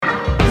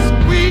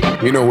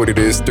You know what it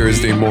is,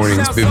 Thursday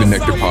mornings, Vivid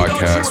Nectar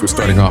Podcast. We're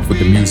starting off with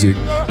the music,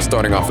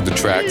 starting off with the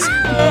tracks.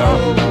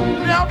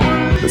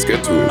 Let's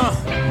get to it.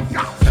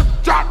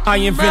 I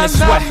invented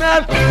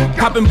sweat,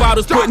 popping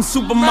bottles, putting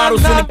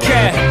supermodels in the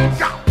cab.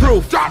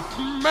 Proof,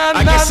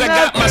 I guess I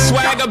got my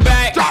swagger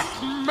back.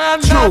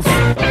 Truth,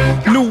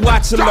 new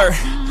watch alert,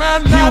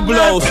 view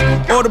blows,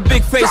 or the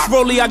big face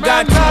rollie, I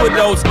got two of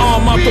those.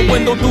 Arm out the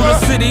window through the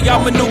city,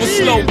 I maneuver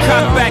slow.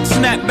 Cock back,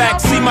 snap back,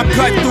 see my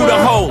cut through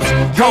the holes.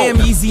 Damn,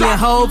 Easy and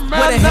Hov,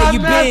 where the hell you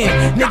been?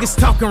 Niggas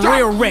talking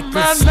real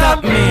reckless,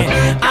 stuck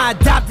man. I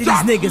adopted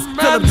these niggas,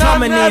 Philip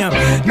Drummond them.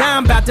 Now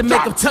I'm about to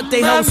make them tuck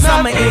they whole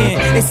summer in.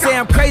 They say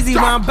I'm crazy,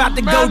 but I'm about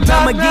to go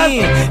dumb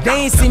again. They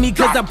ain't see me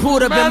cause I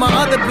pulled up in my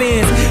other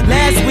bins.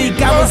 Last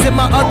week I was in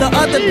my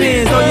other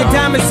bins. Throw your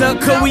diamonds up,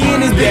 cause we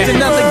in this bitch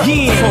another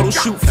again. Photo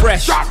shoot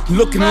fresh,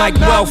 looking like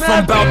wealth.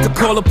 I'm about to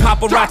call a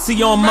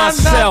paparazzi on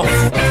myself.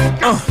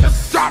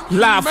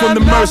 Live from the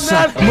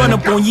Mercer, run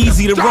up on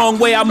Yeezy the wrong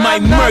way, I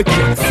might murk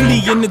it.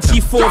 Flee in the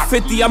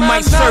G450, I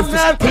might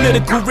surface.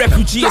 Political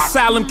refugee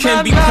asylum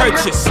can be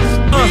purchased.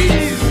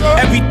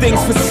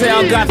 Everything's for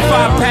sale, got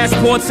 5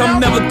 passports, I'm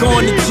never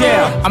going to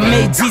jail. I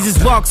made Jesus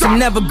walk, so I'm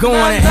never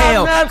going to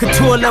hell.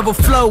 Couture level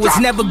flow is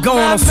never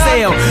going on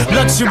sale.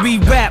 Luxury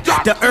rap,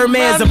 the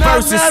Hermes of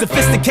verses.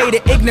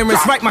 Sophisticated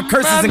ignorance, write my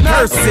curses in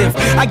cursive.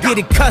 I get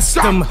it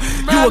custom,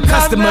 you a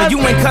customer. You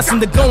ain't custom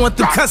to going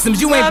through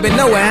customs, you ain't been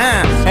nowhere,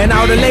 huh? And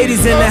all the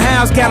ladies in the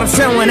house got them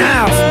showing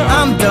out.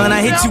 I'm done,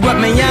 I hit you up,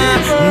 man,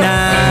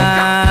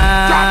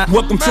 nah.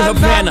 Welcome to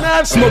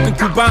Havana, smoking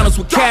Cubanos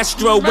with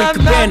Castro and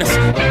Cabanas.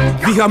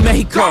 Via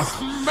Mexico,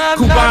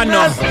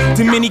 Cubano,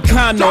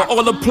 Dominicano,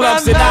 all the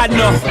plugs that I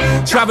know.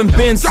 Driving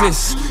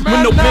Benzes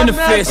with no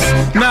benefits,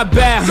 not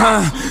bad,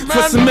 huh?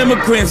 For some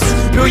immigrants,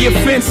 build your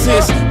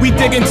fences, we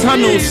digging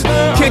tunnels.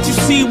 Can't you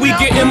see we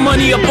getting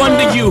money up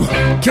under you?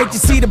 Can't you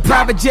see the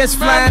private jets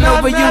flying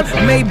over you?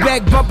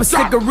 Maybach bumper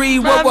stickery,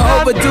 what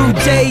we're overdue.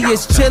 Jay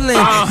is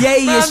chillin',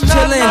 Yay is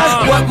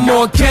chillin'. What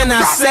more can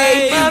I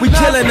say? We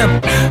killin'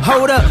 them.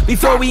 Hold up,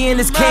 before we end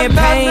this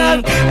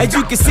campaign. As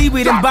you can see,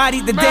 we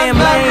embodied the damn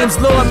lames.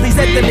 Lord, please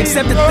let them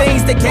accept the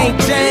things they can't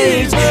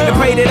change, and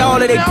pray that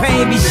all of their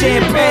pain be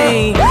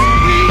champagne.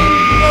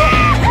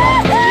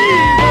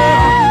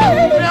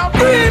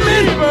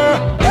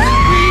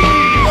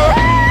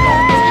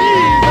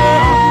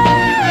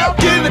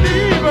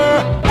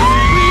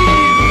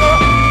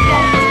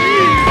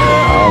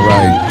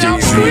 Alright,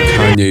 Jay-Z,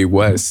 Kanye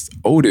West,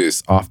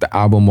 Otis off the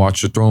album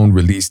Watch the Throne,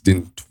 released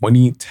in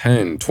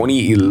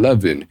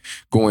 2011.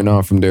 Going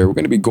on from there, we're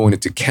going to be going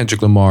into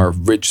Kendrick Lamar,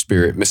 Rich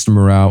Spirit, Mr.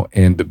 Morale,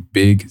 and the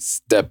Big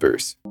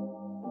Steppers.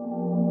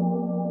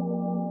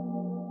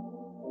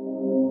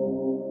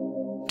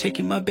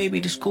 Taking my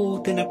baby to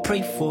school, then I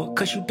pray for her.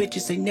 Cause you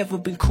bitches ain't never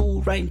been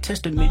cool. Writing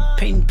testament,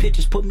 painting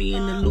pictures, put me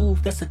in the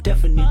Louvre. That's a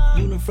definite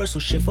universal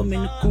shift, I'm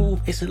in the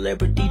groove. A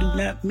celebrity do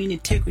not mean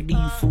integrity,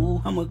 you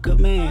fool. I'm a good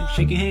man,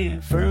 shake your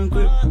hand, firm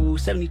grip rule.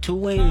 72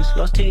 wins,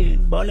 lost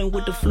 10, ballin'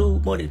 with the flu.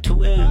 More than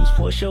 2 M's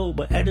for a show,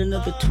 but add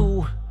another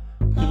 2.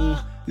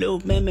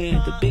 Little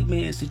man, the big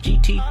man's the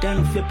GT down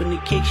and flipping the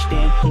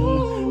kickstand.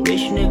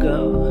 Rich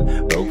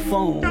nigga, broke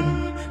phone,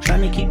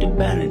 trying to keep the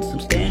balance, I'm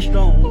staying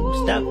strong.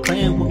 Stop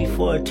playing with me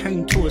before I turn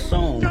you to a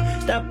song.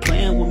 Stop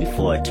playing with me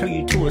before I turn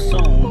you to a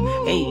song.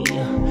 Hey,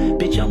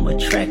 bitch, I'm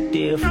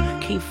attractive,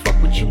 can't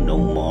fuck with you no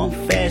more, I'm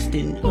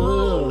fasting.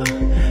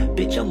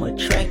 Bitch, I'm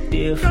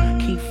attractive,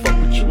 can't fuck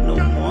with you no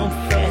more, I'm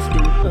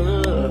fasting.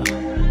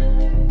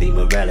 The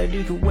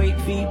morality can wait,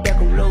 feedback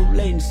on low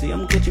latency.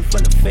 I'm glitching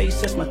from the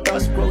face as my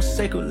thoughts grow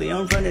sacredly.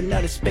 I'm running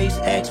out of space,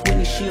 ask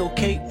Winnie, she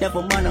okay?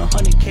 Never mind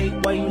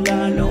 100K, why you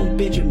lying on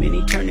Benjamin?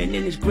 He turning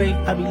in his grave,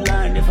 I'd be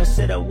lying if I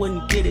said I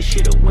wouldn't get it.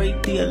 Shit away,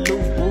 the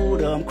aloof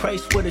Buddha, I'm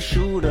Christ with a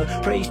shooter.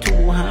 Praise to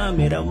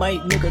Muhammad, I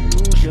might nigga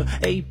lose ya.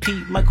 AP,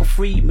 Michael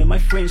Friedman, my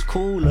friend's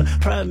cooler.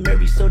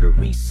 Primary, so the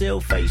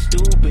resale face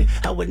stupid.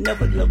 I would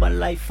never live my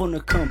life on a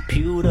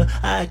computer.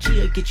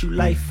 IG'll get you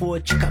life for a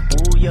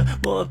chickabooya.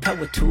 More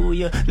power to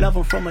ya. Love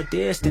him from a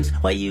distance.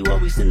 Why you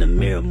always in the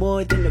mirror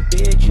more than the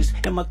bitches?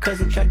 And my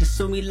cousin tried to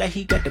sue me like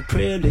he got the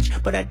privilege,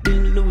 but I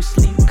didn't lose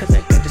sleep cause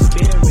I got the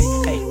spirit.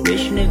 Hey,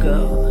 rich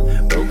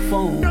nigga, broke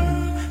phone,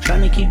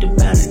 trying to keep the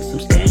balance, I'm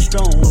staying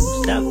strong.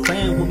 Stop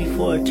playing with me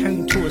before I turn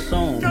you to a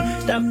song.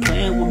 Stop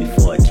playing with me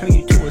before I turn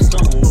you to a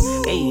song.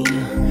 Hey,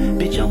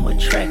 bitch, I'm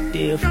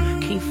attractive,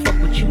 can't fuck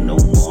with you no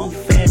more, I'm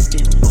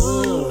fasting.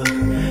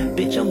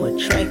 Bitch, I'm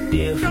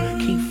attractive,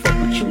 can't fuck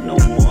with you no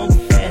more, I'm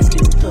fasting.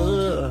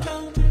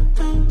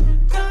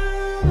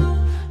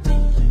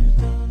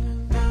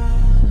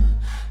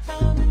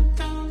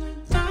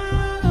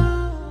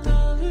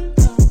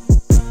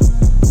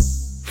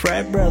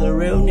 Frat brother,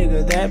 real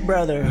nigga, that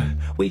brother.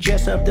 We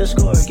dress up the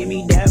score, give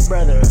me that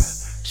brother.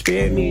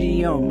 Spirit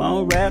medium, my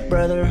own rap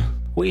brother.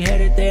 We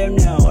headed there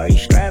now, are you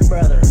strapped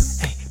brother?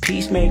 Hey,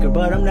 peacemaker,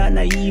 but I'm not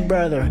naive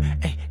brother.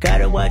 Hey,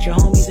 gotta watch your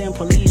homies and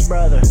police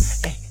brother.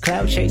 Hey,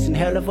 cloud chasing,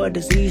 hell of a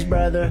disease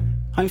brother.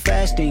 I'm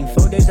fasting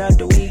 4 days out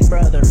the week,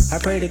 brother. I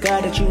pray to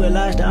God that you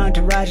realize the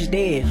entourage is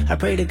dead. I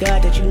pray to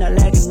God that you not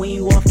lagging when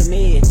you off the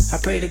meds. I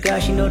pray to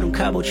God she know them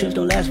Cabo trips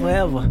don't last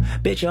forever.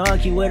 Bitch, you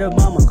argue with her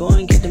mama, go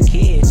and get them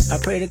kids. I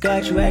pray to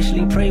God you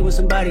actually pray when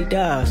somebody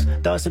dies.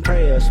 Thoughts and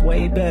prayers,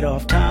 way better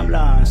off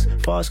timelines.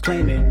 False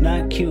claiming,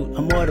 not cute,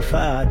 I'm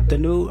mortified. The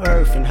new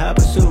earth in high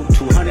pursuit,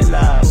 200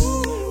 lives.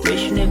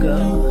 Rich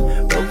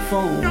nigga, broke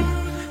phone.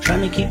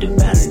 Trying to keep the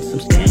balance, I'm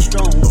staying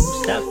strong.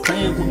 Stop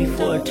playing with me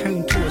before I turn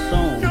you to a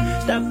song.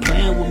 Stop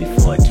playing with me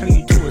before I turn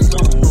you to a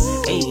song.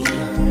 Hey,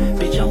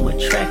 bitch, I'm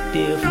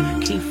attractive.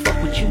 Can't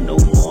fuck with you no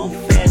more, I'm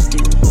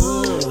fasting.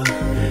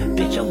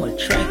 Bitch, I'm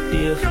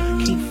attractive.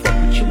 Can't fuck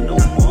with you no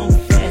more, I'm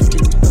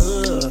fasting.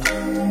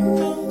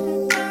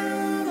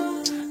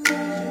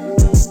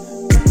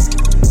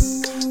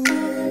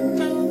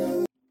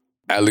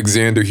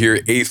 Alexander here,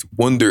 8th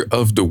Wonder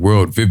of the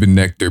World, Vivid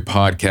Nectar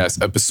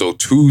Podcast, episode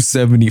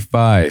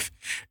 275.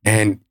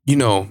 And, you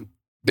know,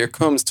 there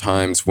comes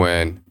times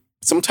when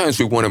sometimes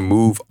we want to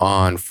move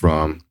on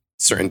from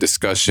certain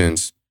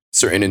discussions,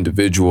 certain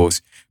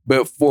individuals,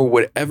 but for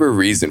whatever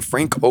reason,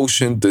 Frank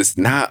Ocean does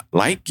not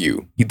like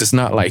you. He does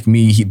not like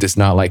me. He does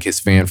not like his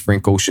fan.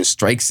 Frank Ocean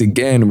strikes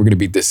again. We're going to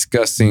be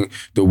discussing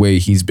the way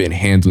he's been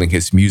handling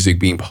his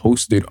music being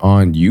posted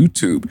on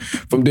YouTube.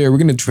 From there, we're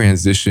going to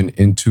transition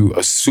into a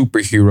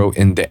superhero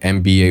in the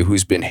NBA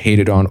who's been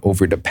hated on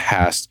over the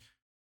past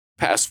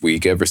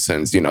week, ever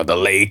since, you know, the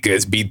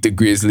Lakers beat the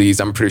Grizzlies.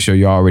 I'm pretty sure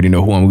you already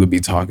know who I'm going to be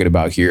talking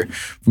about here.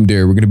 From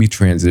there, we're going to be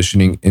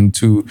transitioning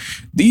into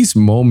these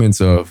moments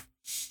of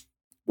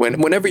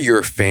whenever you're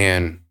a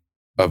fan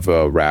of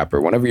a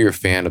rapper, whenever you're a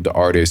fan of the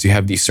artist, you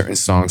have these certain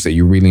songs that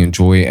you really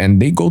enjoy, and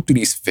they go through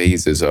these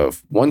phases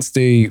of once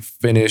they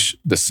finish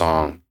the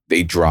song,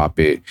 they drop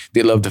it.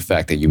 They love the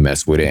fact that you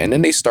mess with it, and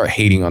then they start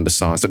hating on the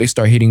song. So they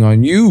start hating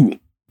on you.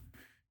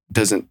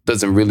 Doesn't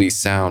really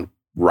sound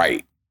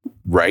right?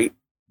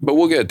 But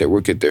we'll get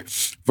there.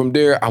 From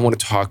there, I want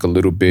to talk a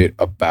little bit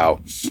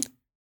about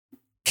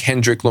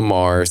Kendrick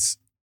Lamar's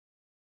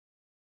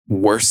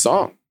worst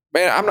song.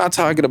 Man, I'm not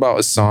talking about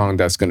a song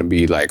that's going to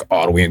be like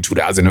all the way in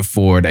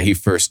 2004 that he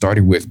first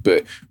started with,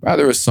 but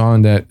rather a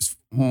song that's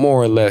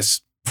more or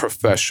less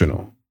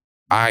professional.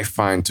 I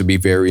find to be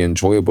very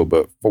enjoyable,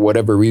 but for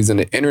whatever reason,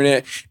 the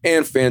internet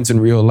and fans in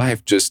real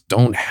life just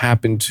don't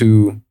happen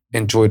to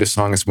enjoy the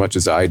song as much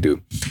as I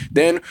do.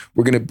 Then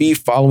we're going to be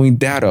following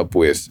that up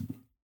with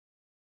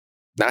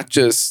not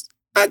just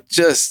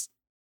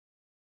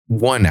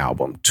one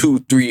album, 2,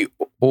 3,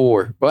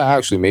 or well,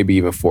 actually maybe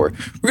even 4.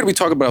 We're going to be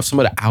talking about some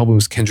of the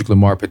albums Kendrick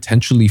Lamar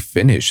potentially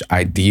finished,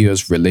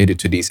 ideas related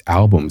to these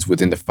albums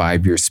within the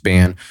 5-year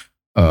span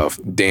of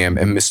Damn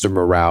and Mr.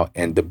 Morale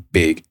and the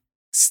Big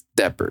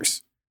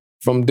Steppers.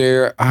 From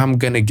there, I'm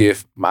going to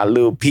give my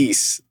little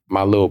piece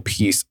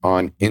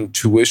on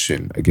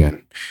intuition.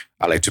 Again,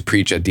 I like to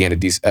preach at the end of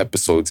these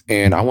episodes,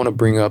 and I want to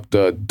bring up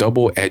the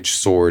double-edged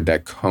sword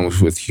that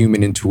comes with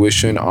human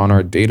intuition on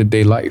our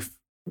day-to-day life.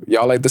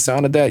 Y'all like the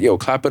sound of that? Yo,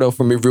 clap it up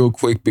for me real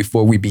quick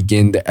before we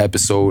begin the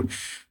episode.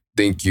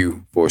 Thank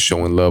you for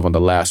showing love on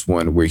the last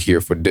one. We're here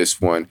for this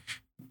one.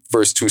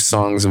 First 2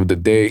 songs of the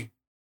day,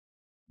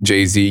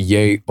 Jay-Z,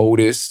 Ye,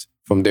 Otis,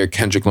 from their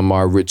Kendrick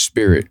Lamar, Rich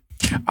Spirit.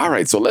 All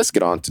right, so let's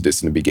get on to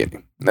this in the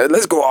beginning.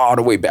 Let's go all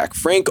the way back.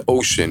 Frank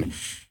Ocean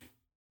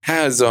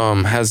has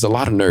a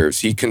lot of nerves.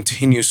 He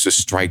continues to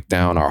strike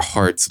down our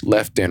hearts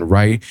left and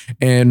right.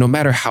 And no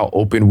matter how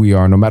open we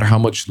are, no matter how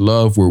much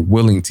love we're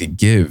willing to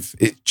give,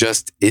 it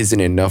just isn't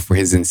enough for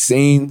his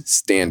insane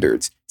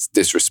standards. It's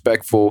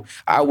disrespectful.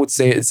 I would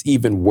say it's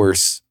even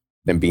worse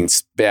than being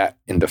spat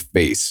in the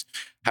face.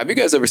 Have you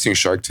guys ever seen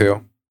Shark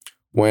Tale?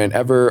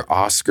 Whenever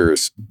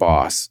Oscar's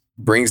boss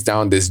brings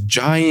down this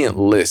giant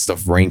list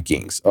of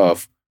rankings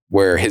of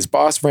where his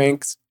boss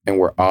ranks and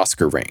where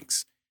Oscar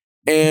ranks.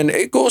 And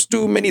it goes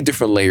through many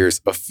different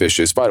layers of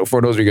fishes. But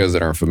for those of you guys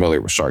that aren't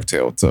familiar with Shark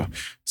Tale, it's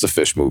a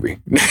fish movie.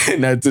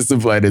 Not just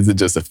implied, it's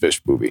just a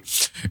fish movie.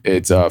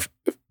 It's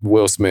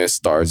Will Smith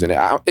stars in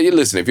it.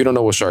 Listen, if you don't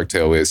know what Shark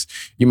Tale is,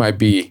 you might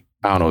be,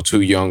 I don't know, too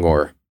young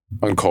or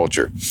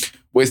uncultured.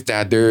 With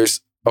that,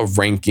 there's a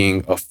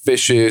ranking of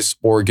fishes,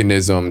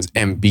 organisms,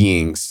 and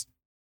beings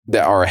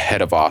that are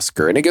ahead of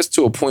Oscar. And it gets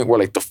to a point where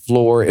like the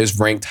floor is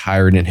ranked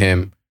higher than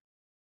him.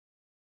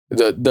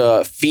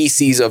 The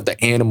feces of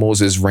the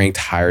animals is ranked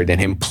higher than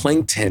him.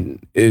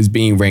 Plankton is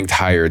being ranked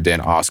higher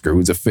than Oscar,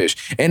 who's a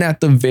fish. And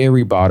at the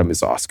very bottom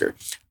is Oscar.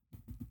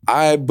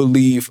 I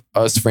believe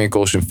us Frank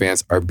Ocean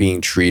fans are being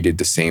treated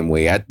the same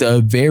way. At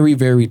the very,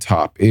 very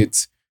top,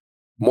 it's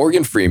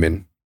Morgan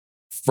Freeman,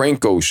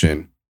 Frank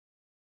Ocean,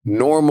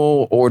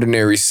 normal,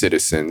 ordinary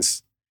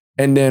citizens.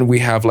 And then we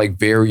have like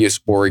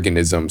various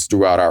organisms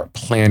throughout our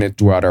planet,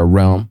 throughout our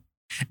realm.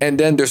 And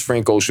then there's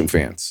Frank Ocean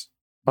fans.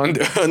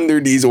 Under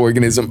these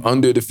organisms,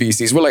 under the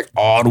feces, we're like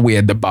all the way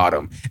at the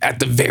bottom,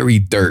 at the very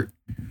dirt.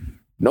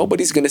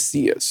 Nobody's going to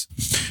see us.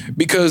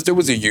 Because there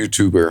was a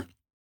YouTuber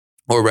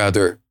or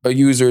rather, a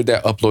user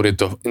that uploaded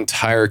the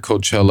entire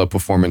Coachella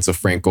performance of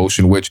Frank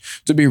Ocean,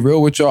 which, to be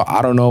real with y'all,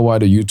 I don't know why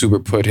the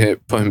YouTuber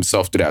put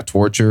himself through that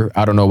torture.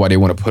 I don't know why they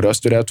want to put us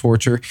through that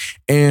torture.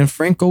 And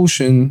Frank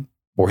Ocean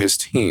or his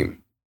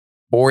team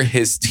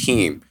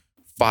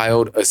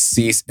filed a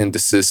cease and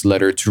desist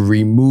letter to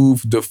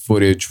remove the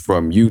footage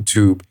from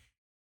YouTube.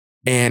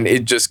 And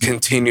it just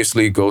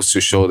continuously goes to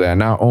show that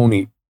not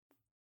only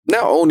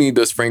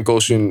does Frank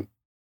Ocean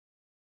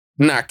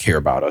not care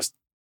about us,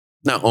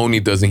 not only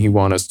doesn't he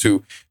want us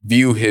to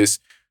view his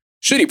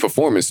shitty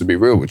performance, to be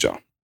real with y'all.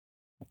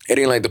 It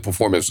ain't like the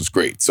performance was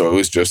great. So it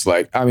was just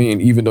like, I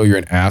mean, even though you're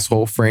an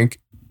asshole, Frank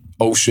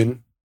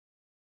Ocean,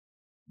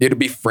 it'll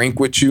be frank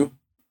with you,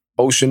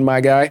 Ocean,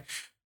 my guy.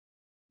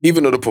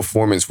 Even though the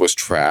performance was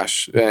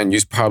trash, and you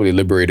probably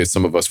liberated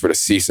some of us for the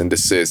cease and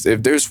desist,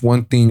 if there's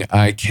one thing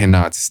I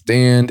cannot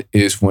stand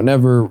is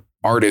whenever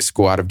artists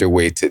go out of their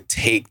way to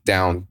take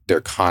down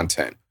their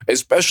content,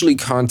 especially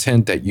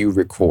content that you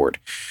record.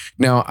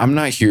 Now, I'm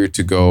not here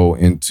to go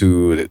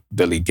into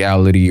the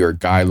legality or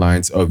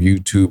guidelines of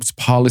YouTube's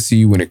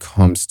policy when it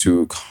comes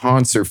to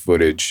concert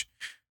footage,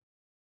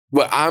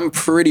 but I'm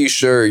pretty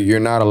sure you're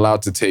not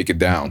allowed to take it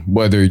down.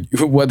 Whether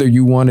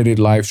you wanted it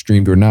live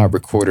streamed or not,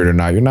 recorded or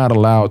not, you're not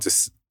allowed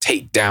to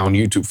take down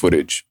YouTube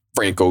footage,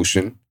 Frank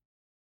Ocean.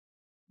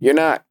 You're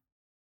not.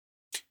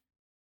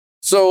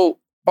 So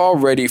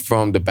already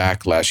from the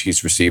backlash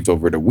he's received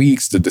over the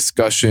weeks, the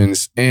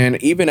discussions,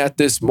 and even at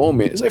this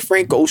moment, it's like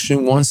Frank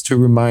Ocean wants to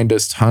remind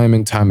us time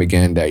and time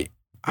again that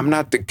I'm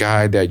not the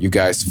guy that you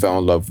guys fell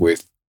in love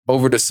with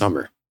over the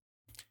summer.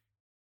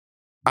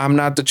 I'm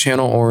not the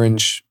Channel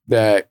Orange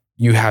that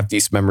you have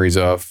these memories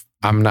of.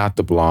 I'm not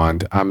the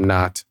blonde. I'm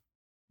not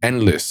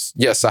Endless.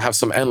 Yes, I have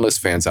some Endless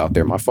fans out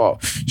there. My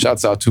fault.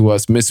 Shouts out to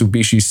us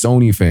Mitsubishi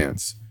Sony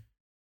fans.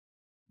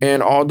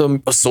 And all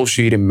the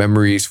associated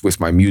memories with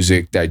my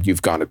music that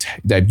you've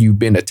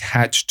been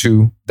attached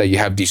to, that you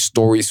have these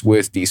stories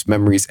with, these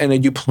memories, and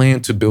that you plan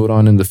to build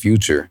on in the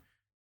future.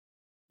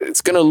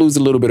 It's going to lose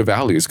a little bit of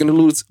value. It's going to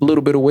lose a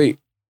little bit of weight.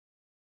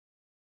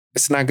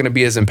 It's not going to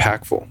be as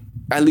impactful,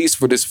 at least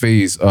for this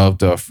phase of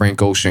the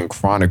Frank Ocean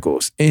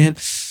Chronicles. And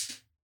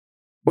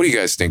what do you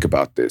guys think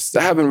about this?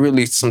 I haven't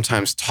really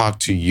sometimes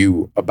talked to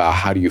you about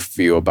how do you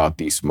feel about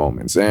these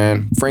moments.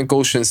 And Frank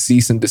Ocean's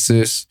cease and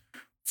desist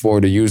for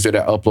the user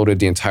that uploaded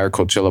the entire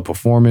Coachella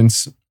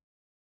performance.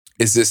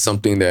 Is this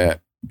something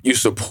that you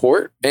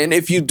support? And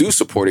if you do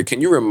support it,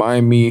 can you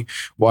remind me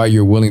why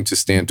you're willing to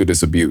stand through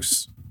this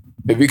abuse?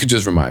 If you could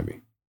just remind me.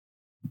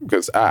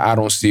 Because I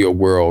don't see a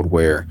world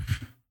where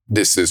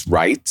this is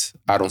right.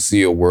 I don't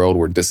see a world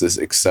where this is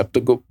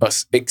acceptable.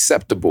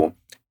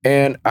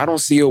 And I don't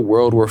see a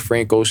world where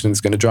Frank Ocean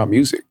is going to drop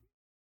music.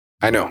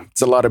 I know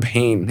it's a lot of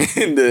pain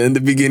in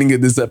the beginning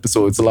of this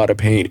episode. It's a lot of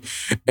pain.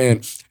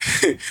 And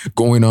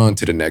going on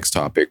to the next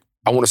topic,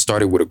 I want to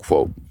start it with a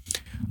quote.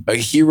 A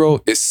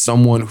hero is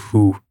someone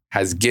who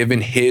has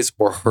given his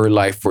or her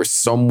life for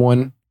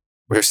someone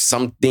or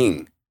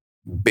something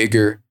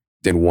bigger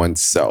than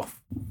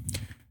oneself.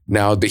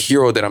 Now, the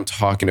hero that I'm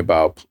talking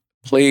about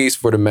plays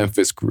for the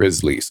Memphis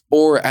Grizzlies,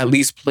 or at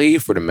least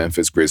played for the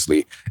Memphis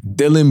Grizzlies.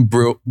 Dillon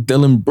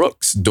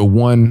Brooks, the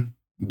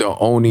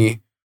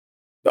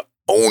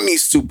only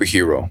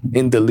superhero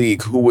in the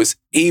league who was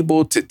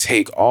able to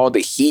take all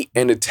the heat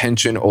and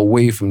attention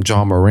away from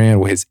Ja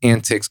Morant with his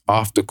antics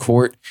off the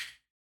court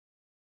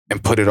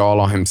and put it all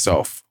on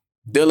himself.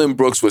 Dillon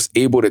Brooks was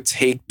able to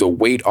take the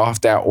weight off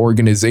that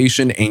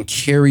organization and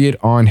carry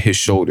it on his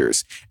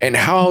shoulders. And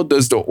how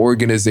does the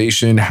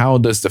organization, how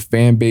does the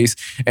fan base,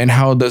 and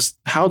how does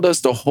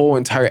the whole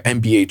entire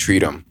NBA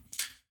treat him?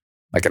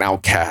 Like an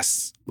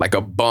outcast, like a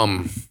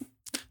bum,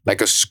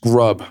 like a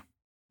scrub,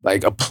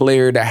 like a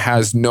player that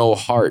has no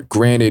heart.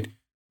 Granted,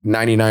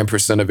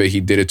 99% of it,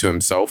 he did it to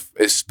himself,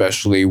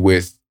 especially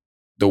with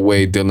the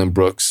way Dillon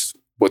Brooks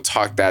would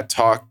talk that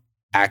talk,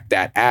 act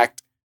that act.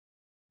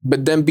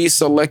 But then be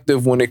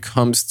selective when it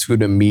comes to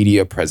the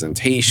media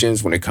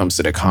presentations, when it comes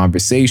to the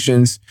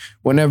conversations.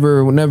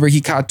 Whenever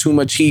he caught too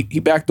much heat, he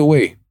backed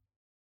away.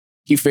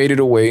 He faded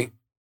away.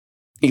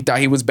 He thought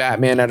he was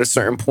Batman at a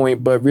certain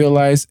point, but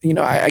realized,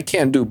 I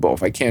can't do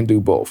both. I can't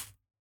do both.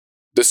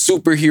 The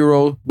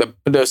superhero,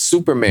 the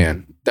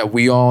Superman that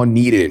we all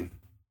needed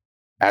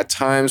at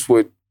times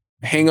would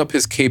hang up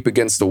his cape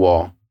against the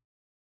wall,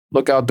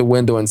 look out the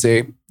window and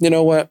say, you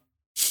know what?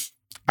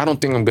 I don't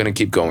think I'm going to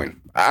keep going.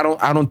 I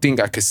don't think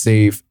I could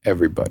save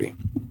everybody.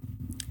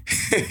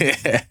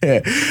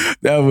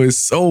 That was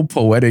so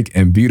poetic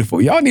and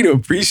beautiful. Y'all need to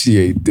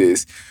appreciate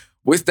this.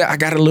 With that, I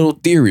got a little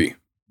theory.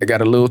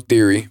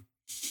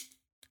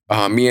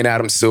 Me and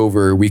Adam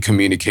Silver, we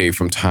communicate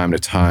from time to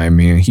time,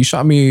 and he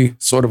shot me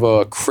sort of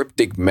a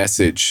cryptic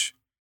message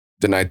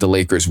the night the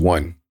Lakers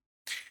won.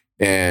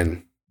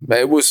 And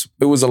it was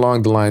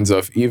along the lines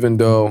of, even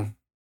though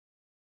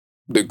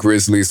the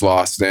Grizzlies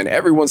lost and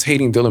everyone's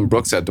hating Dillon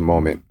Brooks at the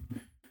moment,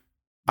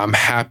 I'm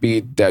happy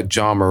that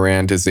Ja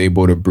Morant is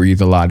able to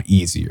breathe a lot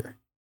easier.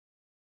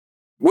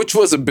 which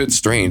was a bit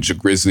strange. The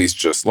Grizzlies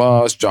just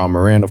lost. Ja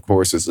Morant, of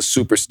course, is a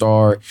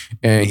superstar,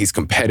 and he's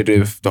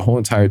competitive, the whole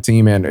entire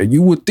team. And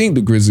you would think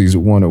the Grizzlies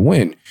would want to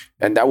win,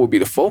 and that would be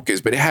the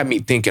focus. But it had me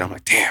thinking, I'm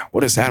like, damn,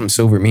 what does Adam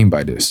Silver mean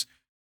by this?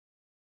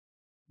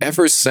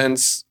 Ever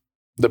since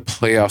the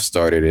playoffs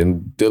started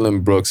and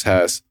Dillon Brooks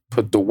has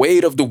put the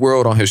weight of the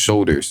world on his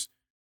shoulders,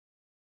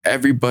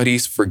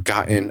 everybody's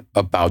forgotten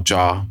about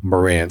Ja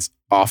Morant's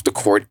off the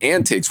court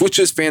antics, which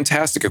is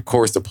fantastic. Of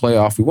course, the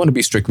playoff, we want to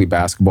be strictly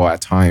basketball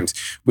at times.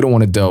 We don't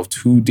want to delve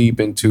too deep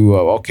into,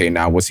 okay,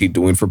 now what's he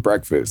doing for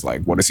breakfast?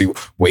 Like, what is he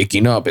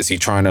waking up? Is he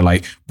trying to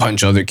like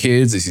punch other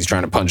kids? Is he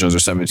trying to punch other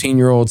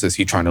 17-year-olds? Is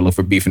he trying to look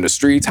for beef in the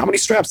streets? How many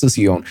straps does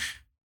he own?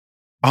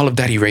 All of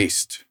that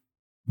erased.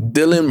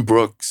 Dillon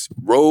Brooks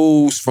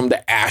rose from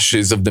the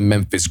ashes of the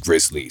Memphis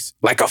Grizzlies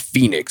like a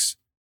phoenix,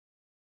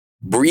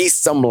 breathed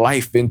some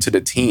life into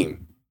the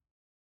team,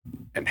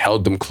 and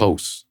held them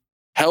close.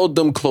 Held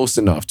them close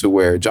enough to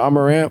where Ja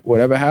Morant,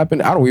 whatever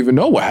happened, I don't even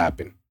know what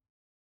happened.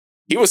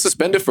 He was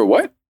suspended for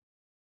what?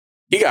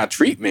 He got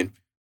treatment.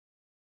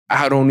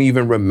 I don't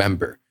even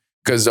remember.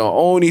 Because the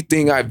only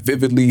thing I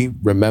vividly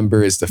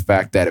remember is the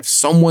fact that if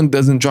someone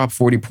doesn't drop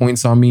 40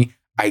 points on me,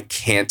 I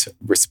can't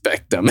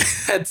respect them.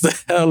 That's a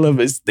hell of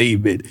a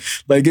statement.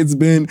 Like it's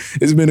been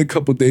a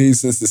couple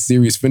days since the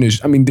series finished.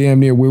 I mean, damn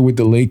near we're with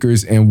the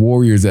Lakers and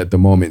Warriors at the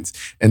moment.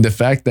 And the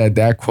fact that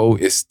that quote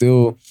is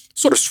still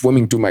sort of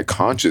swimming through my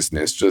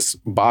consciousness,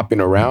 just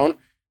bopping around,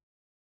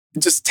 it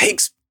just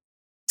takes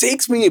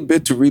me a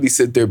bit to really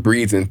sit there,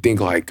 breathe, and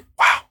think like,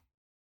 wow,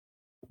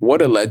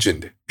 what a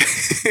legend.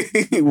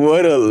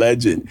 What a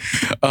legend.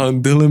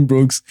 Dillon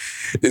Brooks,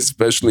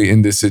 especially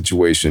in this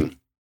situation.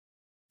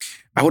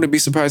 I wouldn't be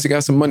surprised he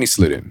got some money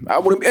slid in. I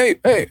wouldn't.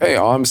 Hey,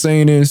 all I'm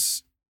saying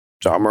is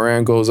Ja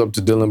Morant goes up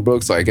to Dillon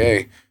Brooks like,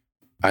 hey,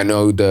 I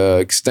know the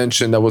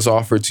extension that was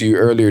offered to you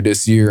earlier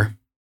this year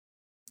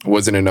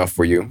wasn't enough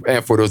for you.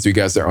 And for those of you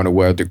guys that are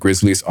unaware, the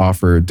Grizzlies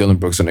offered Dillon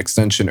Brooks an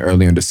extension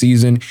earlier in the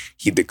season.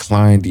 He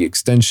declined the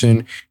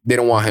extension. They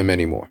don't want him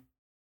anymore.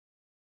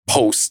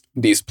 Post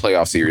these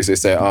playoff series, they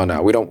said, oh,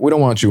 no, we don't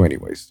want you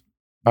anyways.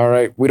 All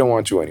right, we don't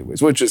want you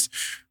anyways, which is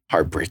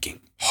heartbreaking.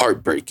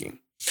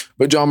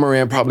 But Ja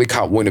Morant probably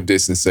caught wind of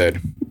this and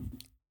said,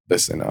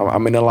 listen,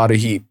 I'm in a lot of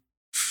heat.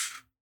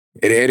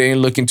 It ain't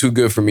looking too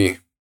good for me.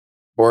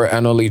 Or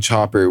NLE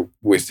Chopper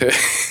with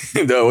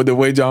the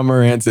way Ja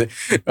Morant's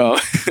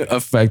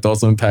effect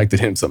also impacted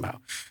him somehow.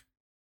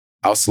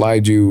 I'll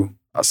slide you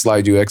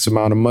X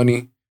amount of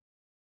money.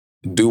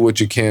 Do what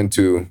you can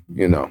to,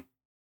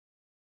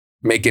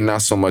 make it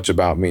not so much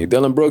about me.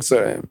 Dillon Brooks,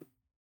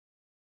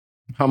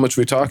 how much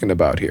we talking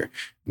about here?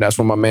 And that's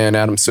when my man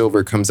Adam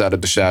Silver comes out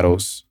of the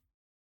shadows.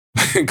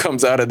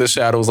 Comes out of the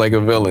shadows like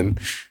a villain.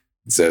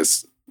 It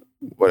says,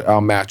 I'll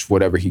match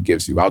whatever he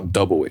gives you. I'll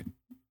double it.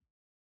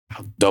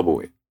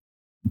 And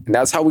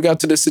that's how we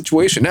got to this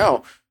situation.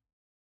 Now,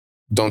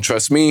 don't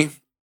trust me.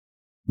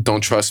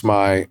 Don't trust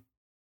my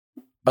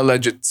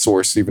alleged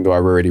source, even though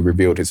I've already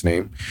revealed his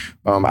name.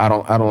 I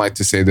don't like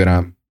to say that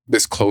I'm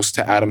this close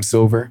to Adam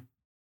Silver.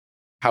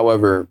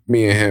 However,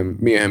 me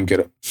and him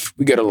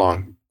get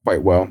along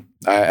quite well.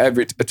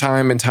 Every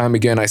time and time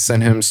again, I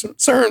send him some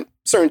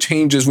certain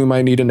changes we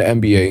might need in the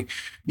NBA.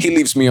 He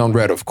leaves me on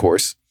red, of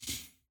course.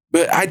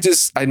 But I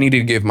needed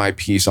to give my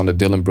piece on the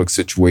Dillon Brooks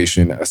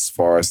situation as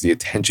far as the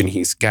attention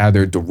he's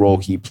gathered, the role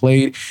he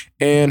played,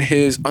 and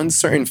his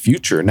uncertain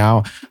future.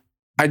 Now,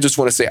 I just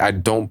want to say I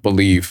don't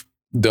believe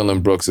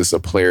Dillon Brooks is a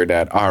player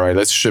that, all right,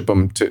 let's ship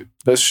him to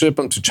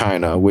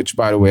China, which,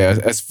 by the way,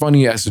 as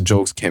funny as the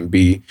jokes can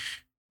be,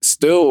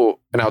 still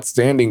an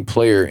outstanding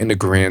player in the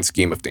grand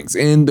scheme of things,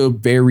 in the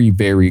very,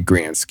 very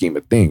grand scheme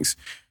of things.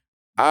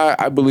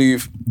 I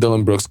believe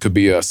Dillon Brooks could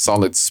be a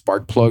solid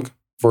spark plug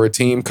for a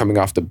team coming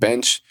off the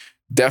bench.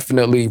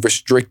 Definitely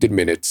restricted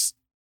minutes.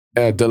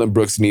 Dillon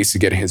Brooks needs to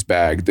get in his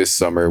bag this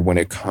summer when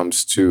it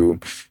comes to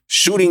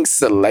shooting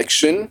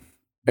selection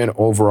and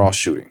overall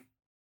shooting.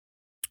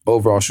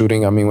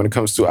 I mean, when it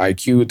comes to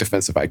IQ,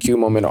 defensive IQ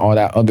moment, all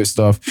that other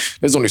stuff,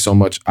 there's only so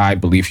much I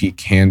believe he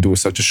can do in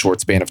such a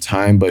short span of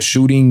time, but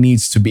shooting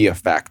needs to be a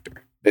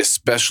factor,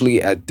 especially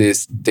at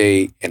this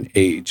day and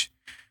age.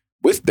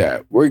 With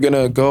that, we're going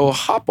to go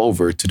hop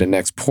over to the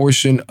next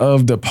portion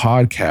of the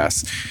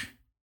podcast.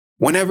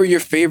 Whenever your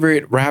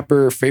favorite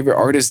rapper, favorite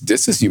artist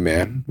disses you,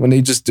 man, when they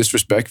just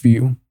disrespect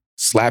you,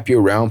 slap you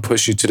around,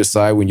 push you to the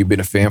side when you've been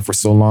a fan for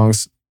so long,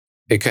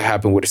 it could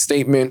happen with a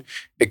statement.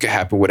 It could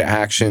happen with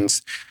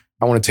actions.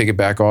 I want to take it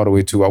back all the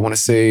way to, I want to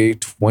say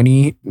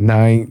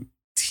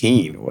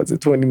 2019. Was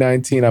it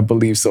 2019? I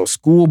believe so.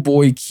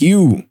 Schoolboy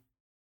Q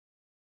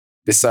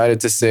decided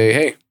to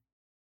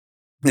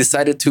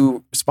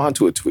respond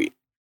to a tweet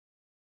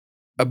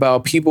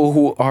about people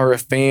who are a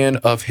fan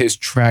of his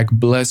track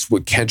Blessed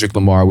with Kendrick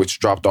Lamar, which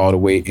dropped all the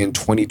way in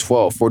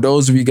 2012. For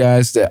those of you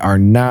guys that are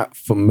not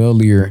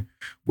familiar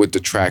with the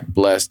track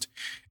Blessed,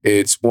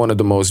 it's one of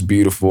the most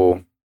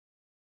beautiful,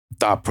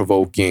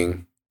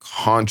 thought-provoking,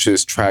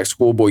 conscious track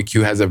Schoolboy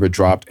Q has ever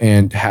dropped,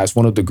 and has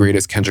one of the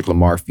greatest Kendrick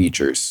Lamar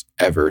features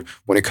ever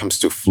when it comes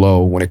to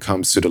flow, when it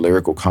comes to the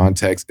lyrical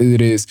context.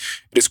 It is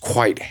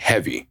quite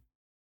heavy.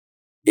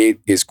 It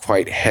is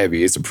quite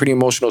heavy. It's a pretty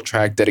emotional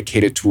track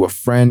dedicated to a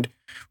friend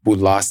who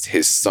lost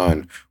his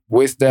son.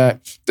 With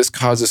that, this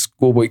causes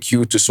Schoolboy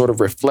Q to sort of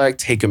reflect,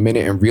 take a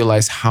minute, and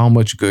realize how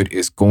much good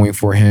is going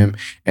for him,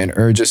 and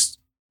urges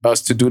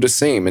us to do the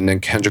same. And then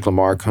Kendrick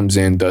Lamar comes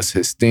in, does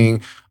his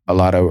thing. A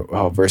lot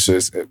of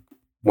verses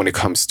when it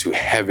comes to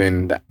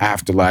heaven, the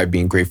afterlife,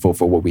 being grateful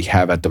for what we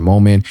have at the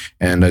moment,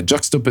 and a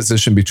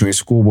juxtaposition between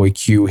Schoolboy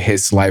Q,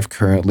 his life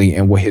currently,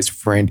 and what his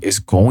friend is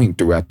going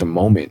through at the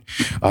moment.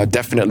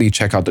 Definitely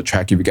check out the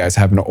track if you guys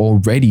haven't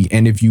already.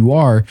 And if you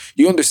are,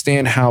 you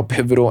understand how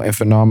pivotal and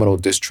phenomenal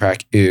this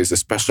track is,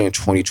 especially in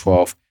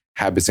 2012,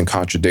 Habits and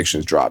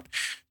Contradictions dropped.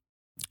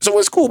 So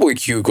when Schoolboy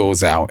Q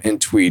goes out and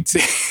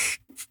tweets...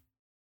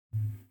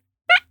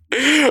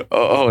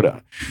 Oh, hold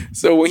on.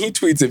 So when he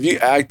tweets, if you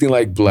acting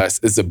like Bless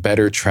is a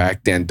better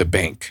track than The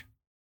Bank,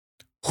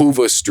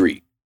 Hoover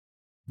Street,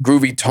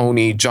 Groovy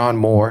Tony, John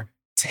Moore,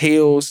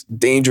 Tails,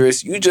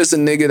 Dangerous, you just a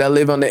nigga that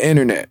live on the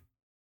internet.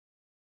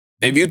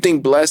 If you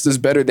think Blessed is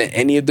better than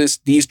any of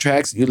these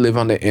tracks, you live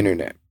on the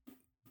internet.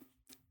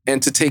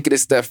 And to take it a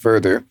step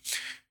further,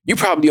 you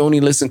probably only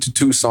listen to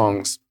 2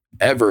 songs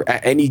ever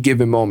at any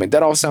given moment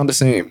that all sound the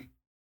same.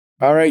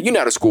 All right, you're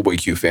not a Schoolboy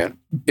Q fan.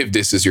 If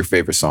this is your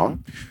favorite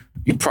song,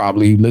 you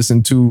probably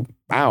listen to,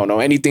 I don't know,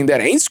 anything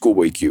that ain't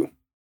Schoolboy Q.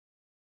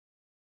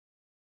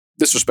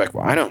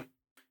 Disrespectful, I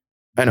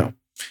know.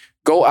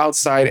 Go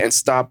outside and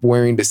stop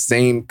wearing the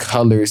same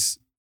colors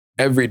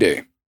every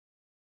day.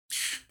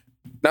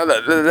 Now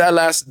that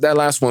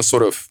last one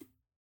sort of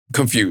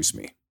confused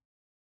me,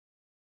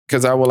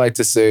 because I would like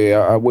to say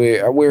I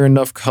wear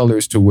enough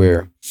colors to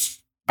wear.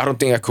 I don't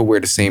think I could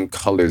wear the same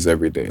colors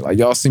every day. Like,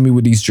 y'all see me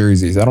with these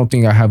jerseys. I don't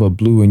think I have a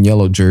blue and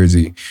yellow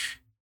jersey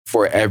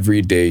for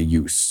everyday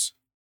use.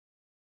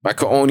 I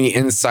could only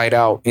inside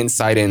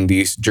in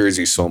these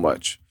jerseys so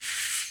much.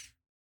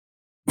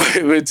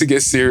 But to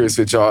get serious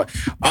with y'all,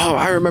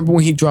 I remember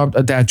when he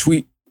dropped that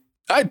tweet.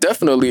 I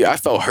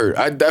felt hurt.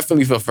 I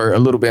definitely felt hurt a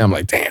little bit. I'm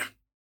like, damn.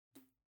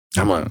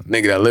 I'm a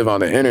nigga that live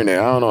on the internet.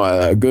 I don't know.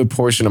 A good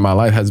portion of my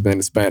life has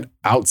been spent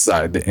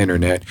outside the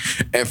internet.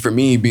 And for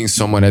me, being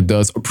someone that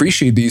does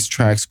appreciate these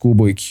tracks,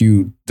 Schoolboy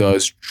Q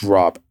does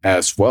drop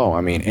as well.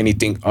 I mean,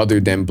 anything other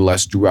than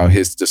Blessed throughout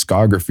his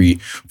discography,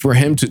 for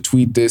him to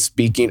tweet this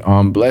speaking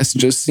on Blessed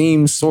just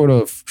seems sort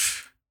of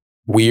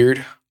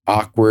weird,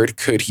 awkward.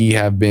 Could he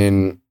have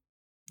been,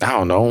 I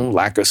don't know,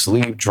 lack of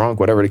sleep, drunk,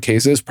 whatever the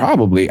case is?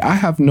 Probably. I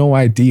have no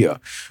idea.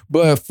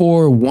 But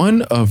for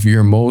one of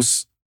your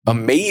most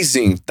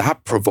amazing,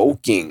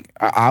 thought-provoking,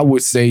 I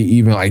would say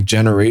even like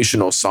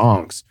generational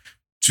songs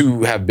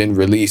to have been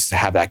released, to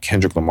have that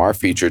Kendrick Lamar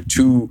feature,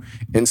 to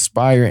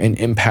inspire and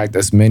impact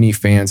as many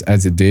fans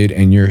as it did,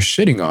 and you're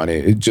shitting on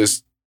it. It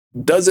just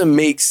doesn't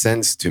make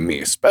sense to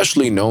me,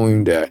 especially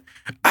knowing that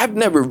I've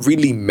never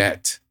really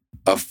met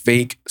a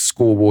fake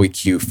Schoolboy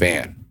Q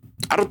fan.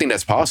 I don't think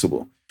that's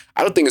possible.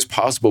 I don't think it's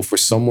possible for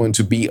someone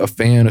to be a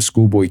fan of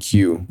Schoolboy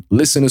Q,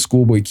 listen to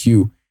Schoolboy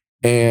Q,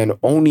 and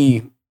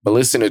only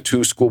listen to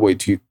 2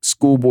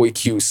 Schoolboy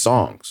Q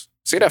songs.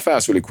 Say that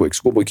fast really quick.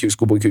 Schoolboy Q,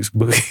 Schoolboy Q,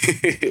 Schoolboy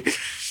Q.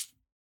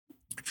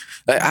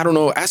 I don't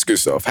know. Ask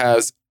yourself,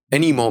 has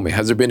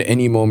there been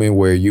any moment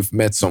where you've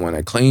met someone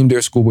that claimed they're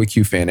a Schoolboy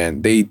Q fan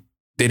and they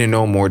didn't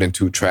know more than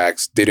 2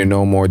 tracks, didn't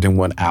know more than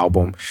 1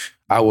 album?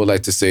 I would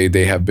like to say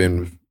they have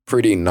been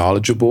pretty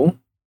knowledgeable,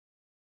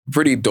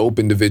 pretty dope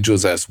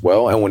individuals as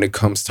well. And when it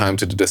comes time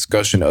to the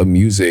discussion of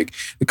music,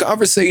 the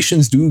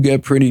conversations do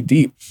get pretty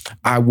deep.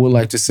 I would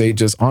like to say,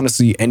 just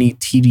honestly, any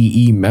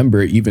TDE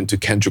member, even to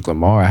Kendrick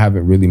Lamar, I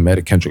haven't really met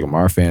a Kendrick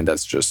Lamar fan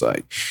that's just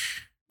like,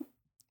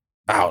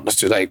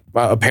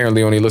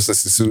 apparently only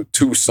listens to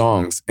 2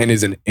 songs and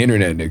is an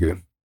internet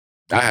nigga.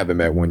 I haven't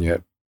met one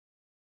yet.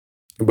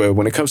 But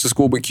when it comes to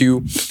Schoolboy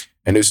Q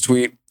and his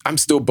tweet, I'm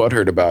still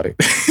butthurt about it.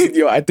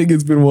 Yo, I think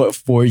it's been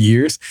 4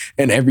 years,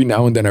 and every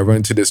now and then I run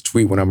into this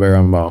tweet whenever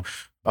I'm on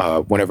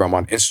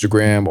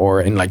Instagram or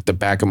in like the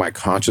back of my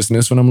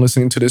consciousness when I'm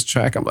listening to this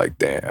track. I'm like,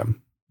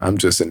 damn, I'm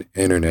just an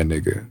internet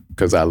nigga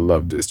because I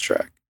love this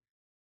track.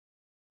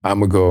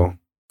 I'm gonna go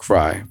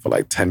cry for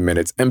like 10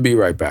 minutes and be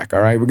right back.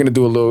 All right, we're gonna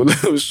do a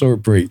little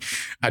short break.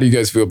 How do you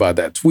guys feel about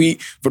that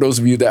tweet? For those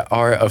of you that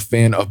are a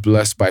fan of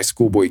Blessed by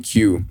Schoolboy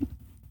Q,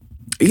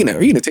 are you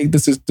gonna take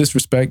this as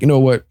disrespect? You know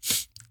what?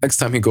 Next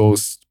time he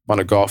goes on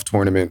a golf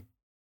tournament,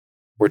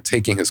 we're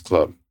taking his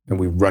club and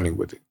we're running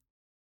with it.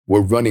 We're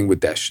running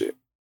with that shit.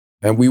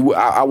 And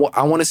I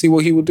want to see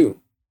what he will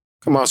do.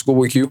 Come on,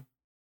 Schoolboy Q.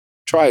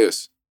 Try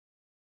us.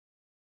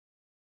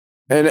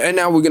 And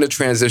now we're going to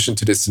transition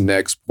to this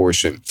next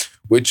portion,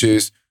 which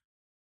is,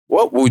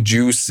 what would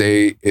you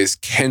say is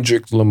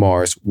Kendrick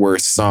Lamar's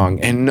worst song?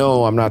 And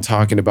no, I'm not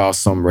talking about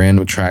some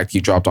random track he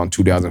dropped on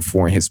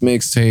 2004 in his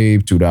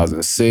mixtape,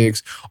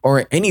 2006,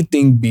 or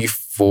anything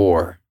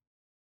before.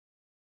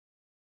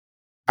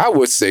 I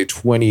would say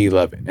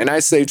 2011. And I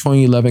say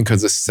 2011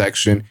 because this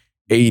section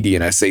 80.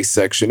 And I say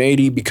Section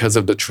 80 because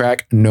of the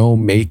track No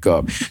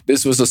Makeup.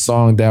 This was a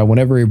song that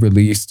whenever it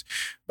released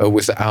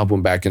with the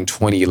album back in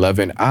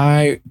 2011,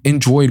 I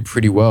enjoyed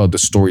pretty well the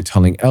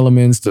storytelling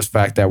elements, the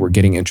fact that we're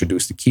getting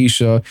introduced to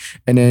Keisha,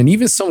 and then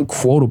even some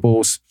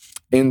quotables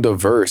in the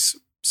verse,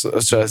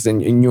 such as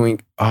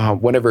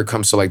whenever it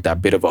comes to like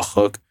that bit of a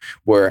hook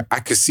where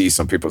I could see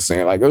some people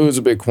saying like, oh, it was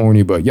a bit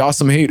corny, but y'all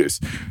some haters.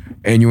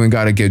 And you ain't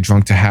got to get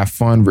drunk to have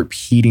fun,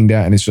 repeating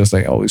that. And it's just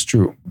like, oh, it's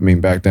true. I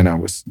mean, back then I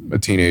was a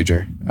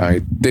teenager. I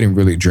didn't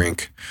really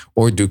drink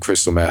or do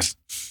crystal meth.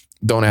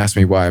 Don't ask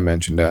me why I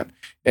mentioned that.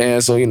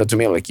 And so, to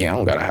me, I'm like, yeah, I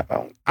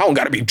don't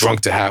gotta be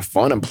drunk to have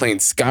fun. I'm playing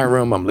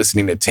Skyrim. I'm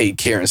listening to Take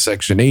Care in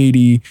Section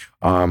 80.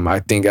 I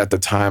think at the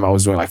time I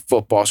was doing like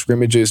football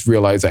scrimmages,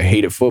 realized I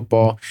hated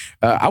football.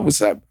 I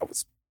was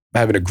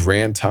having a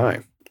grand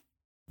time.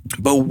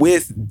 But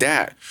with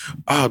that,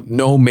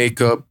 No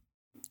Makeup,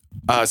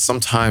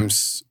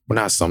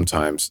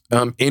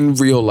 in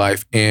real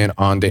life and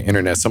on the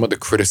internet, some of the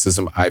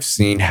criticism I've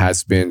seen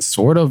has been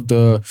sort of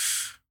the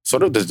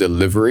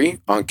delivery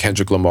on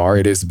Kendrick Lamar.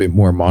 It is a bit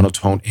more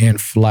monotone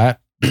and flat.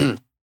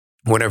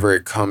 Whenever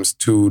it comes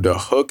to the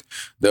hook,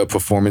 the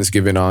performance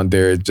given on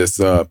there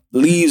just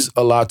leaves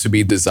a lot to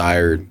be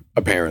desired,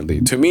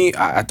 apparently. To me,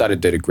 I thought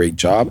it did a great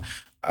job.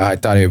 I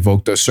thought it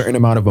evoked a certain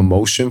amount of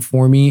emotion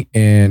for me.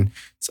 And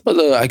some of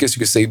the, I guess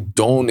you could say,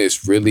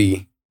 dullness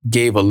really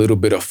gave a little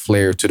bit of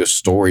flair to the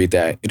story,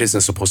 that it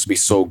isn't supposed to be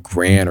so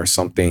grand or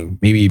something,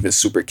 maybe even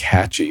super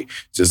catchy,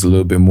 just a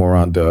little bit more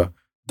on the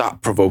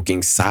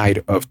thought-provoking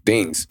side of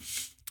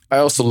things. I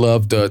also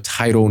love the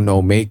title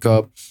No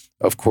Makeup.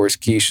 Of course,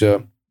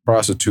 Keisha,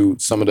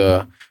 prostitute, some of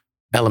the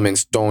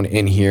elements thrown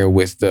in here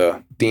with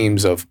the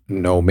themes of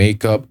no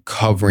makeup,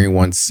 covering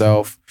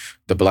oneself,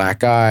 the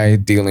black eye,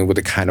 dealing with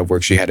the kind of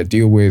work she had to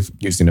deal with,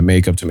 using the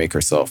makeup to make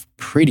herself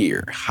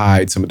prettier,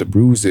 hide some of the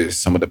bruises,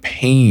 some of the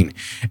pain,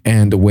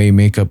 and the way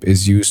makeup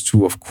is used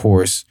to, of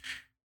course,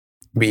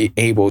 be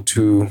able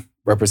to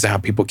represent how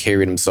people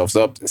carry themselves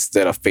up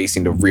instead of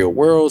facing the real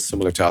world,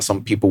 similar to how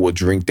some people will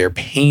drink their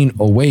pain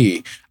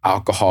away.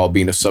 Alcohol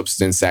being a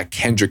substance that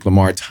Kendrick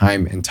Lamar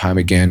time and time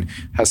again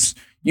has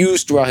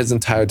used throughout his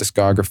entire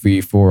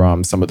discography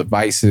for some of the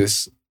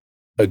vices,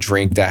 a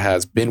drink that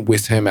has been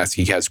with him as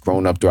he has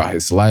grown up throughout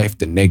his life,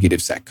 the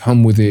negatives that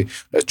come with it,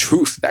 the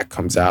truth that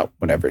comes out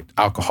whenever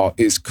alcohol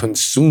is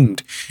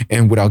consumed.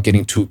 And without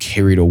getting too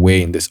carried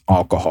away in this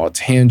alcohol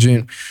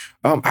tangent,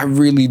 I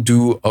really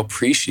do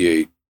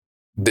appreciate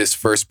this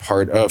first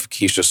part of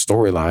Keisha's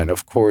storyline.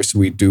 Of course,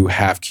 we do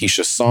have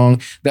Keisha's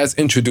song that's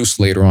introduced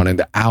later on in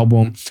the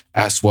album,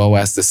 as well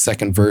as the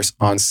second verse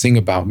on Sing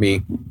About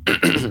Me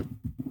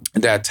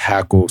that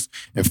tackles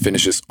and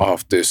finishes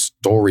off this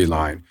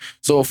storyline.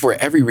 So for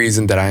every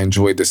reason that I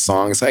enjoyed this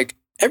song, it's like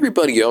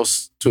everybody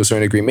else to a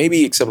certain degree,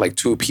 maybe except like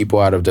 2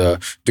 people out of the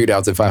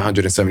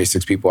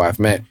 3,576 people I've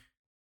met,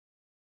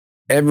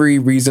 every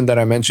reason that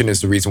I mentioned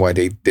is the reason why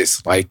they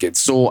dislike it.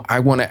 So I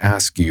want to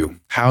ask you,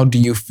 how do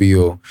you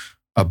feel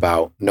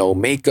about No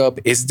Makeup?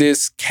 Is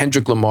this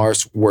Kendrick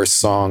Lamar's worst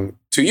song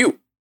to you?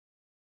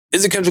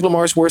 Is it Kendrick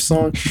Lamar's worst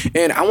song?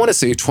 And I want to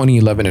say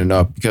 2011 and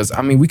up, because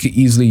I mean, we could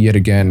easily yet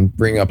again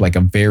bring up like a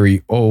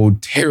very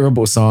old,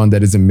 terrible song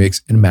that isn't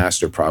mixed and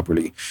mastered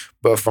properly.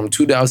 But from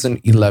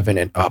 2011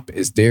 and up,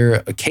 is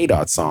there a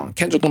K-Dot song,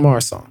 Kendrick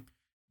Lamar song,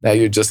 that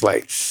you're just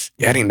like,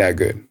 yeah, it ain't that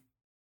good?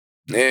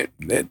 It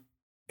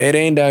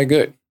ain't that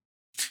good.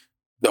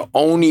 The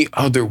only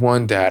other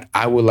one that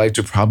I would like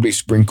to probably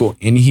sprinkle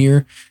in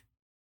here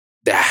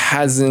that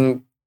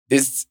hasn't,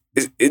 it's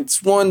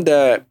one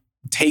that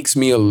takes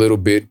me a little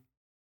bit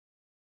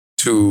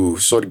to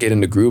sort of get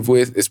in the groove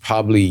with, is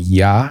probably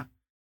Yeah,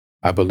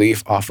 I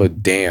believe, off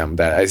of Damn.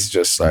 That is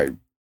just like,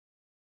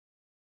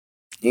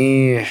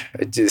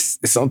 it's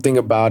something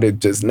about it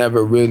just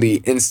never really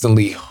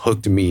instantly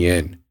hooked me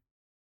in.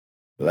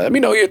 Let me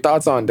know your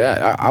thoughts on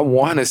that. I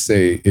want to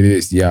say it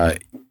is Yeah,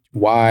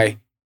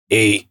 Y-A-H,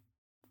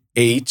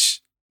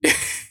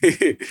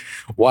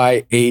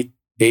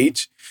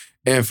 Y-A-H.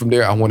 And from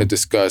there, I want to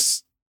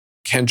discuss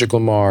Kendrick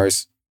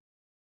Lamar's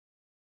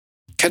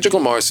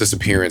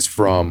disappearance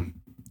from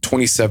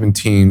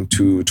 2017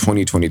 to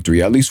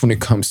 2023, at least when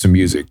it comes to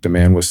music. The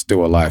man was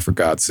still alive, for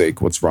God's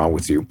sake. What's wrong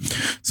with you?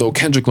 So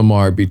Kendrick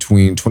Lamar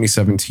between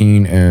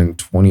 2017 and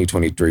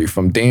 2023,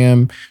 from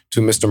Damn to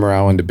Mr.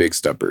 Morale and the Big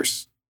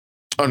Steppers.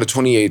 On to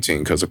 2018,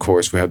 because of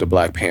course we have the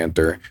Black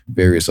Panther,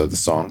 various other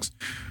songs.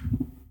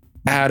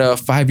 At a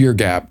 5-year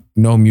gap,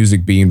 no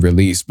music being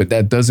released, but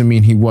that doesn't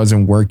mean he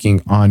wasn't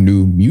working on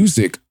new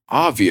music,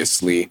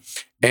 obviously.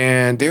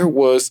 And there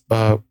was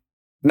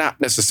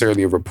not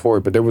necessarily a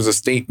report, but there was a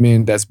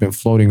statement that's been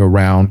floating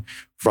around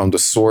from the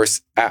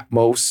source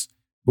Atmos,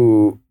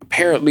 who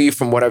apparently,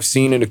 from what I've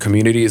seen in the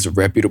community, is a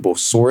reputable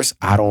source.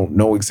 I don't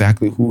know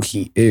exactly who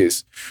he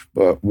is,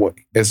 but what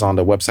is on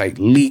the website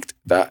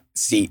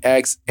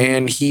leaked.cx,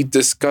 and he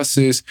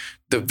discusses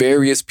the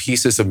various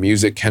pieces of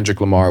music Kendrick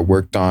Lamar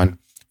worked on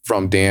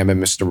from Damn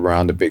and Mr.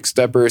 Morale and the Big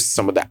Steppers,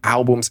 some of the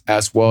albums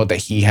as well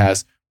that he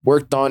has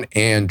worked on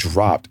and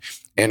dropped.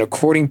 And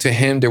according to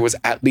him, there was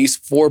at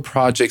least 4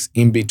 projects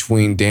in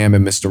between Damn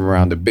and Mr.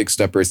 Morale and the Big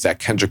Steppers that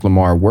Kendrick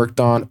Lamar worked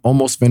on,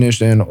 almost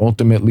finished, and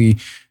ultimately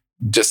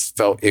just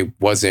felt it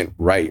wasn't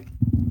right.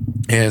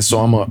 And so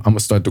I'm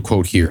gonna start the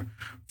quote here.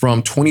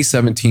 From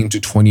 2017 to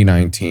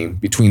 2019,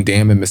 between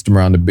Damn and Mr.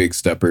 Morale and the Big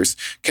Steppers,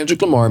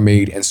 Kendrick Lamar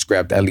made and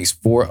scrapped at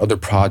least 4 other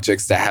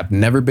projects that have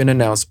never been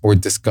announced or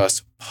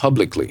discussed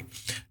publicly.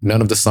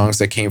 None of the songs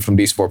that came from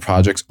these 4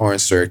 projects are in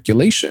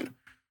circulation.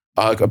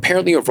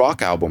 Apparently a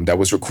rock album that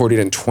was recorded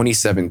in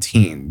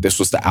 2017. This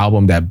was the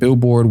album that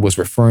Billboard was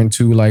referring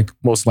to, like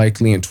most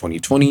likely in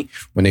 2020,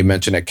 when they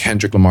mentioned that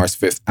Kendrick Lamar's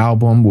 5th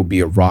album will be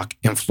a rock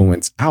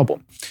influence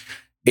album.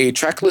 A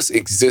tracklist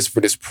exists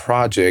for this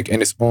project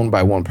and it's owned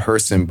by one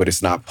person, but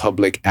it's not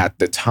public at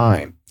the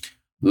time.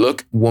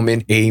 Look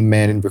Woman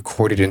Amen,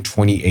 recorded in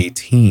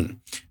 2018.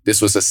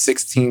 This was a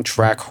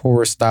 16-track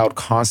horror-styled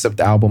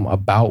concept album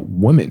about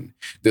women.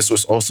 This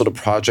was also the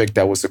project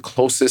that was the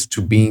closest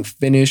to being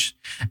finished,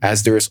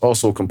 as there is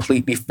also a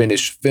completely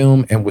finished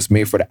film and was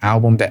made for the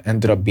album that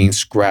ended up being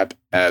scrapped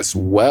as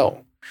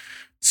well.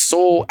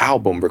 Soul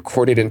Album,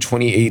 recorded in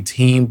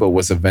 2018, but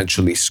was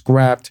eventually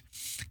scrapped.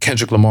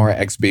 Kendrick Lamar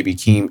x Baby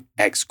Keem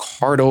x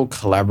Cardo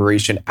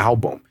collaboration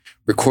album,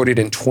 recorded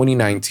in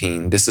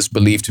 2019. This is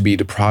believed to be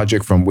the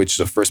project from which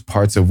the first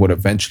parts of what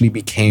eventually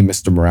became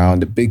Mr. Morale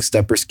and the Big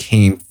Steppers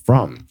came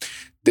from.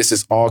 This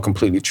is all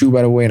completely true,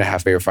 by the way, and I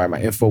have verified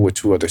my info with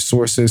 2 other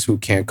sources who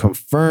can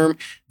confirm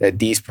that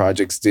these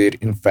projects did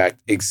in fact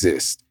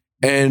exist.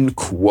 End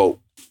quote.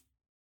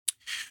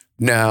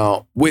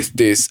 Now, with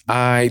this,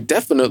 I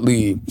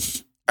definitely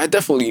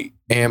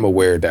am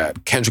aware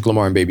that Kendrick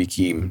Lamar and Baby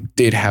Keem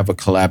did have a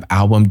collab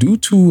album due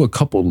to a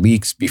couple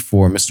leaks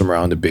before Mr.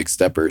 Morale and the Big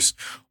Steppers.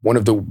 One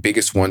of the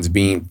biggest ones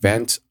being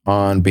Vent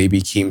on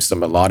Baby Keem's The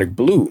Melodic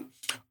Blue.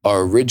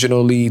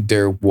 Originally,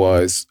 there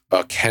was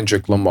a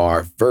Kendrick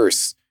Lamar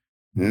verse.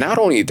 Not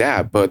only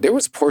that, but there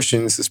was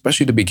portions,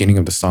 especially the beginning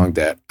of the song,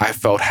 that I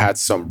felt had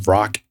some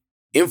rock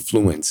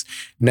influence.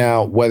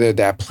 Now, whether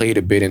that played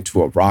a bit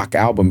into a rock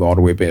album all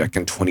the way back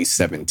in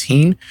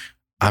 2017,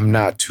 I'm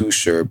not too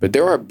sure, but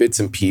there are bits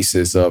and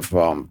pieces of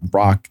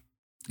rock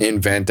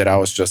in Vent that I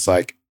was just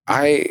like,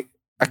 I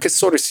could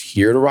sort of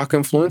hear the rock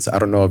influence. I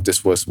don't know if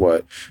this was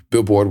what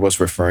Billboard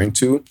was referring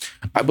to.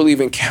 I believe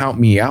in Count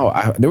Me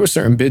Out. There were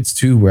certain bits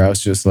too where I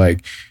was just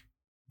like,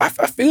 I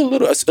feel a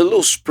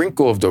little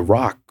sprinkle of the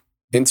rock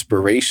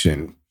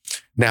inspiration.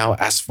 Now,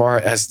 as far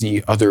as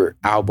the other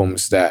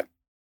albums that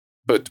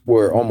but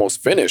were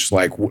almost finished,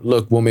 like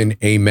Look Woman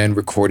Amen,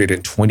 recorded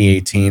in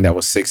 2018. That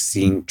was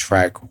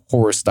 16-track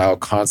horror-style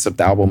concept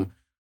album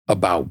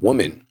about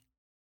women.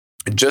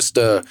 Just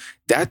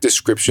that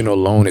description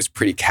alone is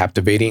pretty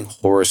captivating.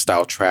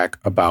 Horror-style track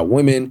about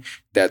women.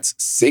 That's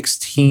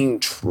 16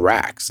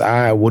 tracks.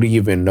 I wouldn't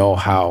even know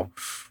how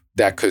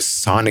that could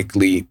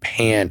sonically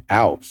pan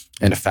out.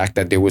 And the fact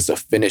that there was a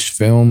finished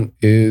film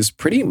is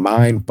pretty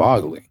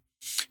mind-boggling.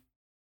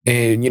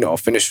 And, a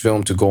finished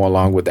film to go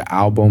along with the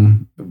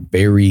album,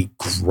 very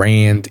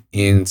grand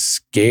in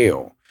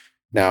scale.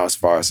 Now, as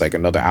far as like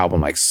another album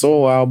like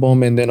Soul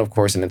Album, and then, of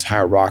course, an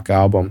entire rock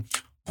album,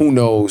 who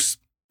knows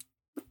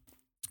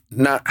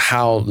not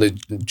how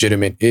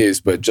legitimate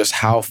is, but just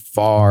how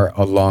far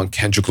along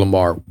Kendrick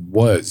Lamar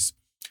was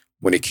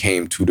when it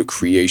came to the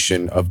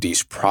creation of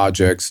these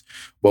projects,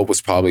 what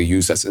was probably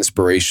used as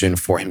inspiration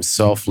for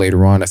himself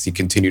later on as he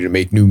continued to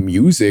make new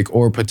music,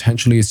 or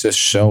potentially it's just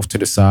shelved to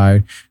the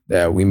side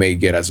that we may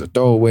get as a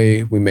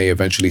throwaway, we may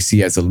eventually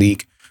see as a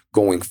leak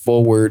going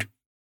forward.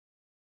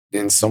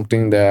 And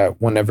something that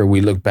whenever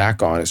we look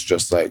back on, it's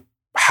just like,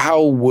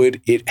 how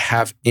would it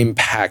have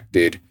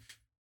impacted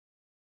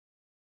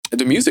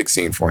the music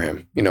scene for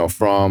him,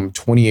 from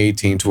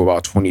 2018 to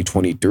about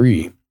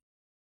 2023?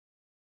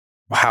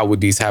 How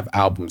would these have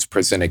albums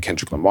presented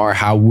Kendrick Lamar?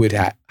 How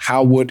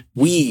would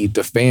we,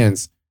 the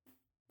fans,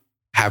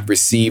 have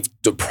received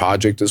the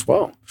project as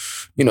well?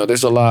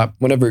 There's a lot,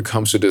 whenever it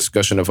comes to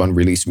discussion of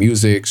unreleased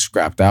music,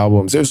 scrapped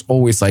albums, there's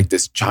always like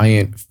this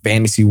giant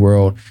fantasy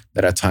world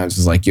that at times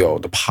is like,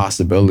 the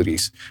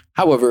possibilities.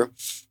 However,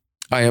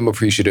 I am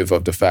appreciative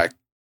of the fact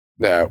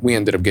that we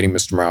ended up getting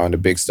Mr. Morale and the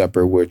Big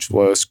Stepper, which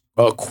was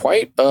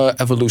quite an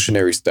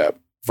evolutionary step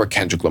for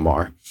Kendrick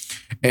Lamar.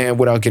 And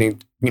without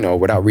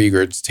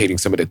regurgitating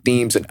some of the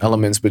themes and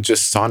elements, but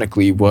just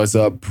sonically was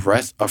a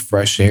breath of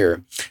fresh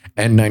air.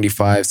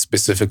 N95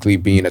 specifically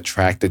being a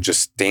track that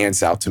just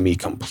stands out to me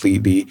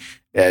completely.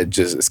 It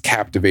just is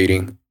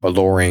captivating,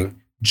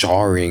 alluring,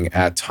 jarring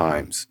at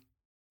times.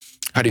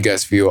 How do you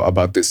guys feel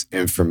about this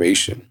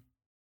information?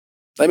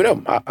 Let me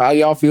know how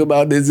y'all feel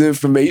about this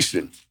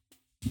information.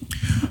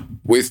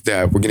 With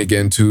that, we're going to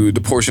get into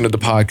the portion of the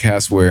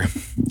podcast where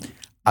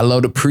I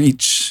love to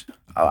preach.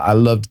 I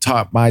love to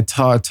talk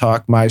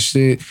my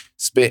shit,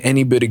 spit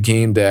any bit of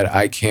game that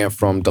I can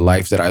from the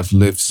life that I've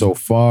lived so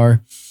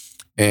far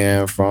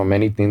and from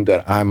anything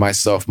that I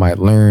myself might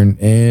learn.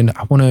 And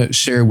I want to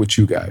share with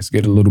you guys,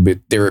 get a little bit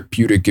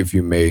therapeutic, if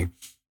you may.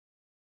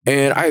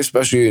 And I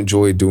especially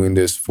enjoy doing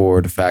this for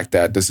the fact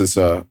that this is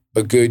a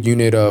good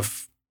unit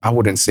of, I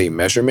wouldn't say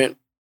measurement,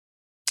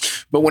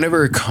 But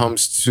whenever it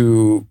comes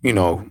to,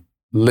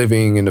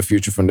 living in the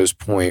future from this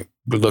point,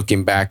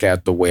 looking back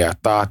at the way I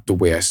thought, the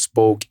way I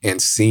spoke,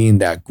 and seeing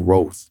that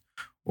growth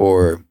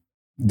or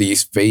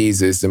these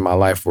phases in my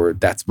life where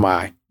that's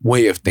my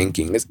way of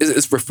thinking.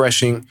 It's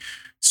refreshing,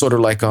 sort of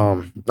like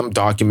I'm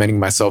documenting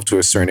myself to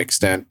a certain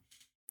extent.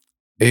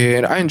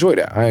 And I enjoy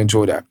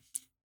that.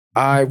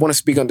 I want to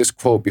speak on this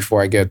quote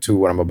before I get to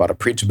what I'm about to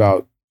preach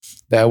about.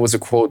 That was a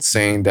quote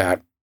saying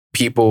that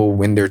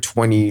people in their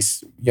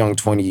 20s, young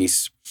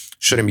 20s,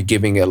 shouldn't be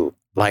giving a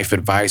life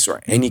advice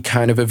or any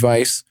kind of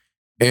advice.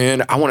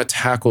 And I want to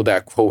tackle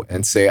that quote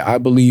and say, I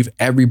believe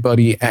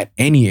everybody at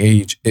any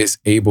age is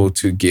able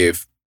to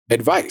give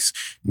advice.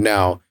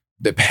 Now,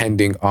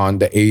 depending on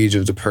the age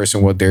of the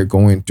person, what they're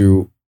going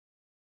through,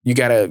 we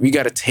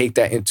gotta take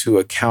that into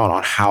account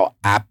on how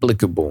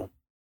applicable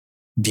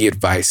the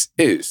advice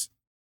is.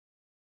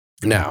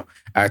 Now,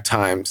 at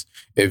times,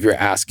 if you're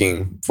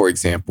asking, for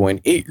example, an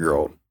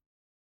 8-year-old,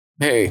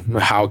 hey,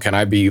 how can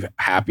I be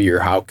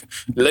happier?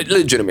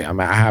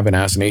 Legitimately, I haven't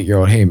asked an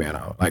 8-year-old, hey man,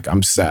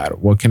 I'm sad.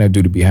 What can I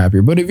do to be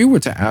happier? But if you were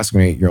to ask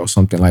an 8-year-old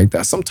something like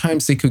that,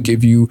 sometimes they could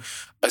give you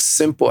a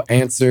simple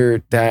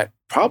answer that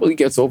probably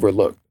gets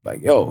overlooked.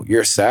 Like, yo,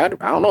 you're sad?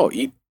 I don't know.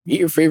 Eat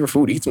your favorite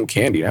food, eat some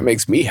candy. That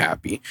makes me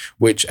happy.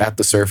 Which at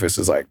the surface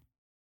is like,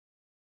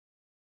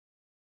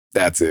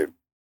 that's it.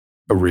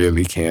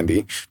 Really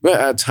candy. But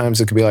at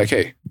times it could be like,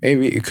 hey,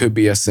 maybe it could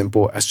be as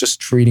simple as just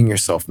treating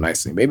yourself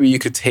nicely. Maybe you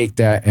could take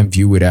that and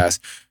view it as,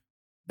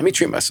 let me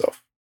treat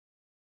myself.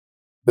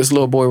 This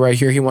little boy right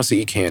here, he wants to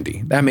eat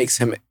candy. That makes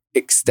him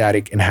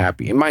ecstatic and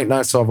happy. It might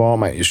not solve all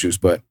my issues,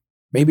 but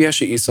maybe I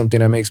should eat something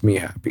that makes me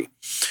happy.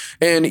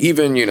 And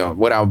even,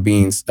 without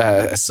being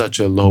at such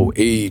a low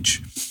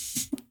age,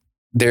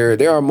 there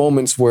are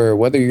moments where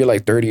whether you're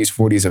like 30s,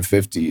 40s, and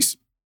 50s,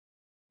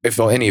 if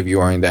any of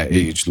you are in that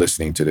age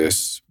listening to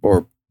this,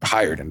 or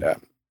higher than that,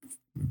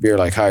 if you're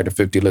like higher than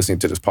 50 listening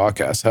to this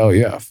podcast, hell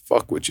yeah,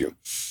 fuck with you.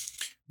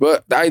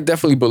 But I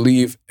definitely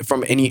believe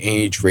from any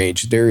age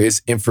range, there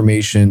is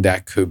information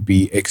that could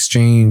be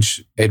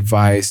exchanged,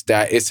 advice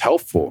that is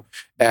helpful.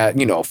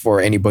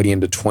 For anybody in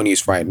the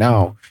 20s right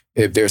now,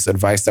 if there's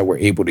advice that we're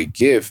able to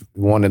give,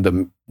 one of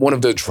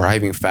the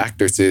driving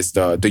factors is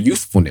the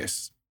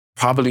youthfulness,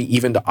 probably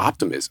even the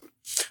optimism.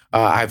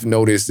 I've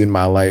noticed in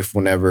my life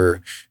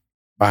whenever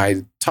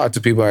I talk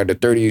to people in their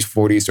 30s,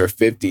 40s, or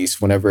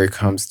 50s, whenever it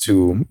comes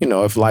to,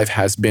 if life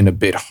has been a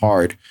bit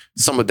hard,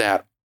 some of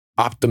that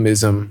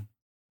optimism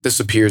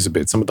disappears a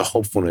bit. Some of the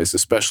hopefulness,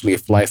 especially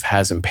if life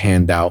hasn't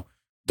panned out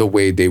the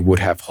way they would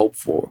have hoped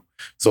for.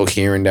 So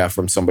hearing that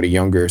from somebody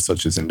younger,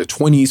 such as in the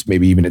 20s,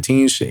 maybe even a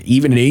teen,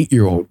 even an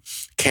 8-year-old,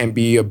 can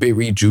be a bit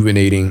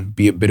rejuvenating,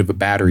 be a bit of a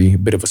battery, a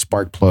bit of a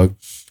spark plug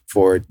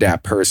for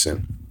that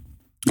person.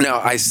 Now,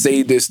 I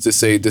say this to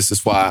say this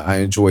is why I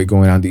enjoy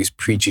going on these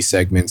preachy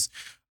segments.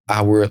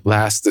 Our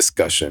last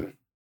discussion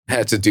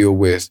had to deal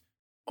with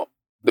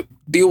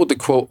the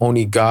quote,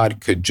 only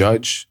God could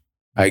judge.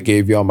 I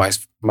gave y'all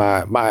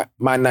my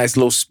nice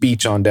little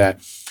speech on that.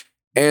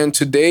 And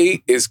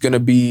today is going to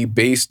be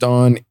based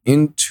on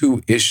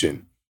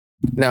intuition.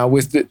 Now,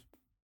 with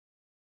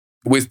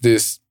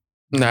this,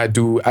 I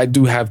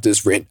do have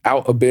this written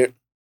out a bit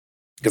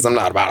because I'm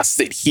not about to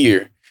sit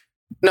here,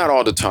 not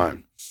all the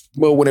time.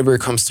 Well, whenever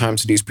it comes time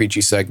to these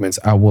preachy segments,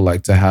 I would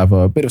like to have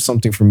a bit of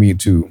something for me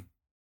to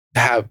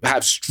have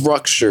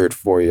structured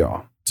for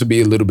y'all to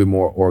be a little bit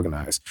more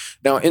organized.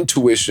 Now,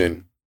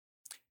 intuition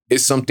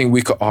is something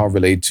we could all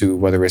relate to,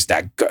 whether it's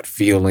that gut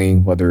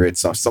feeling, whether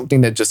it's something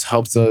that just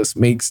helps us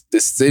make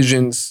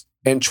decisions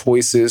and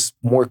choices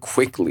more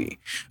quickly.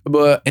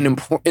 But an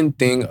important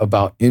thing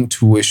about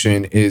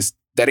intuition is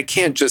that it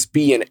can't just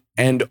be an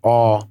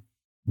end-all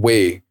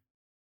way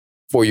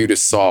for you to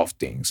solve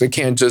things. You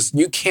can't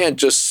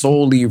just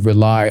solely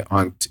rely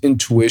on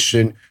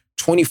intuition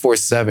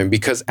 24/7,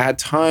 because at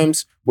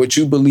times what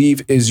you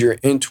believe is your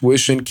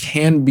intuition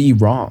can be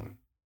wrong.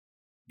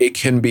 It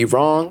can be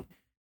wrong.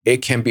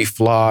 It can be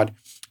flawed.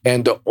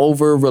 And the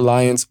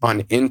over-reliance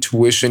on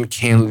intuition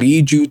can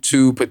lead you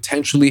to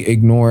potentially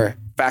ignore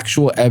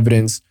factual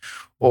evidence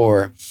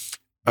or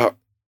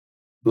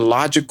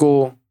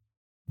logical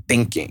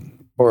thinking,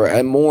 or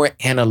a more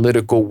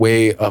analytical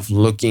way of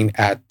looking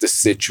at the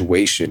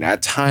situation.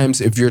 At times,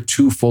 if you're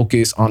too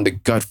focused on the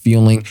gut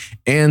feeling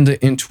and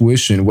the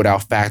intuition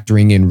without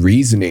factoring in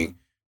reasoning,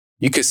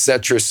 you could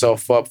set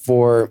yourself up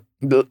for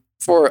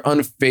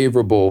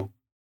unfavorable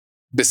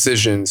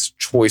decisions,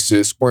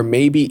 choices, or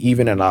maybe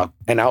even an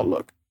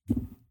outlook.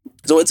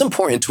 So it's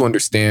important to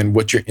understand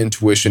what your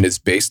intuition is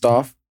based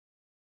off.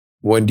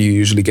 When do you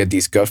usually get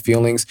these gut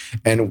feelings?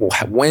 And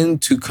when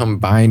to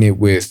combine it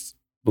with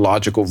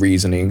logical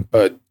reasoning,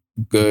 a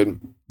good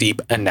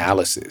deep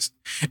analysis.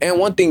 And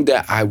one thing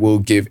that I will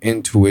give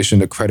intuition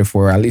the credit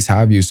for, or at least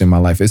I've used in my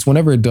life, is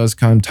whenever it does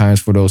come times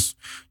for those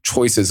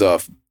choices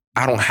of,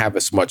 I don't have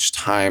as much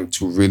time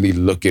to really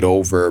look it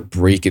over,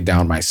 break it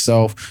down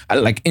myself.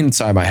 Like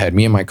inside my head,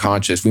 me and my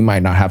conscious, we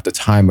might not have the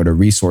time or the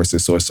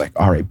resources. So it's like,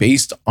 all right,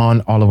 based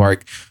on all of our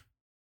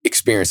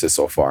experiences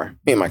so far,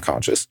 me and my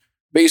conscious,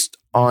 based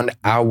on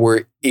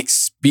our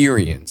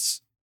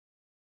experience,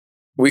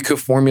 we could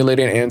formulate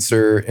an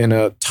answer in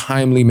a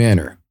timely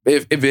manner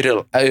if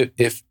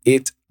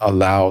it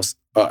allows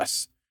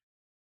us.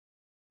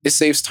 It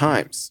saves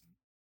times.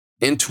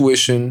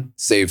 Intuition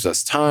saves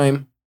us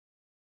time.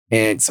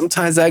 And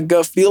sometimes that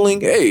gut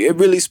feeling, hey, it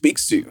really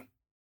speaks to you.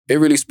 It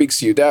really speaks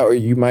to you. That or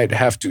you might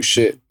have to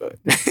shit, but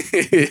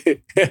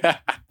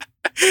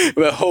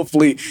but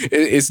hopefully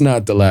it's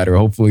not the latter.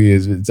 Hopefully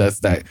it's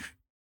just that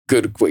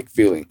good, quick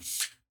feeling.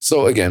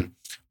 So again,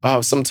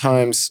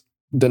 sometimes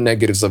the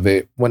negatives of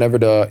it, whenever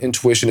the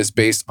intuition is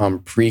based on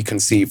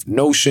preconceived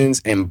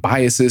notions and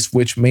biases,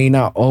 which may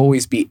not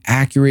always be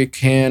accurate,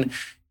 can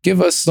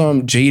give us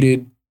some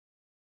jaded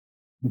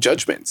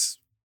judgments.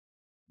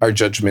 Our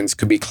judgments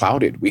could be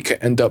clouded. We could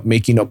end up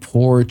making a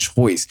poor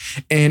choice.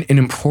 And an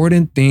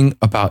important thing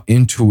about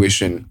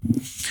intuition,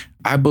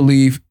 I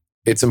believe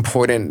it's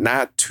important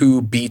not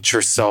to beat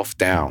yourself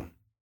down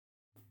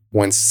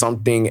when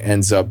something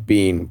ends up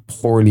being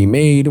poorly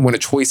made, when a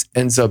choice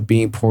ends up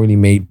being poorly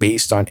made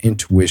based on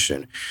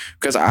intuition.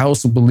 Because I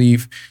also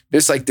believe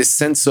there's like this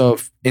sense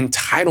of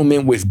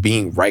entitlement with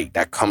being right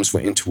that comes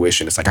with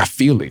intuition. It's like, I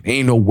feel it.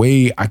 Ain't no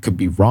way I could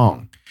be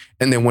wrong.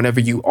 And then whenever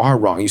you are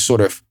wrong, you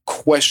sort of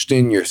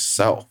question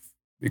yourself.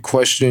 You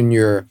question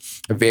your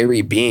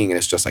very being. And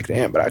it's just like,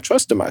 damn, but I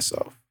trusted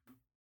myself.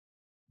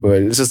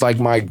 But this is like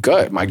my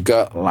gut. My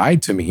gut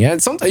lied to me.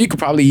 And sometimes you could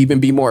probably even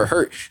be more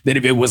hurt than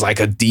if it was like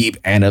a deep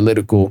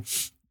analytical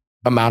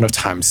amount of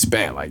time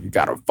spent. Like you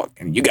got a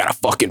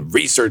fucking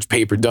research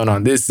paper done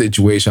on this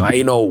situation. Like,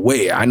 ain't no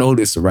way. I know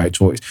this is the right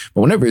choice.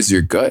 But whenever it's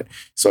your gut,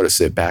 sort of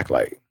sit back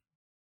like,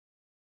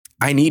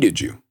 I needed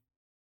you.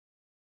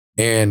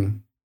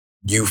 And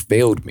you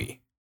failed me.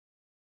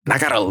 And I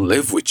gotta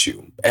live with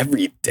you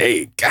every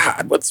day.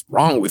 God, what's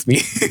wrong with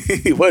me?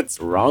 What's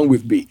wrong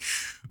with me?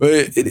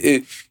 But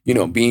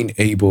being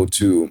able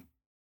to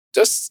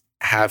just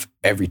have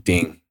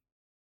everything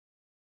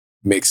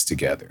mixed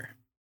together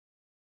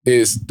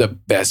is the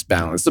best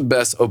balance, the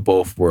best of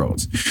both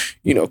worlds.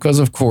 Because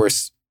of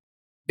course,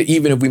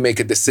 even if we make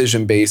a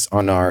decision based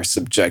on our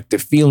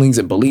subjective feelings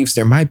and beliefs,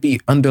 there might be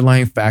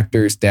underlying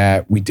factors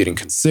that we didn't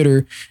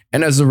consider.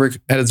 And as a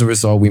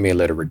result, we may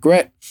later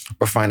regret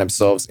or find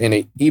ourselves in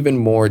an even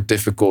more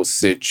difficult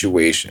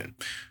situation.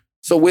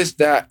 So with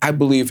that, I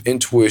believe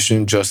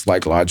intuition, just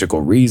like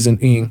logical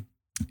reasoning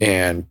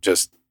and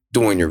just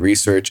doing your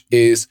research,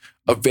 is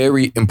a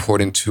very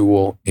important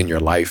tool in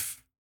your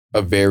life,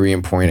 a very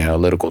important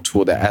analytical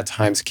tool that at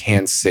times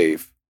can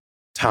save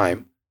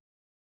time.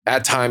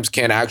 At times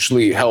can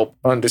actually help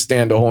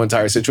understand the whole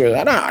entire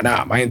situation.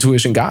 Nah, my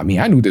intuition got me.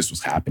 I knew this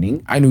was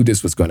happening. I knew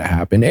this was going to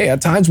happen. Hey,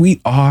 at times we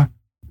are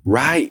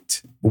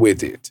right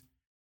with it.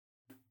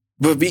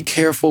 But be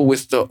careful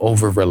with the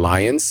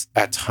over-reliance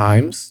at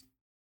times.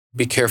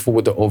 Be careful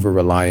with the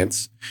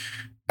over-reliance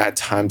at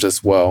times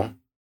as well.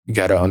 You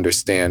got to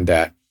understand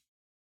that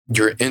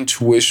your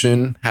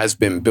intuition has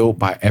been built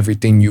by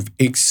everything you've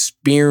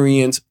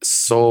experienced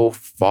so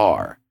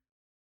far.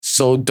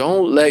 So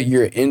don't let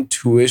your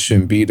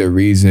intuition be the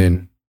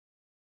reason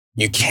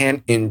you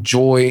can't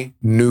enjoy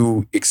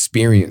new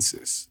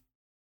experiences,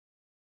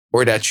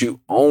 or that you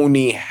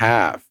only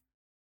have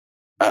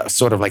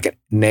sort of like a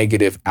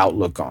negative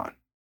outlook on.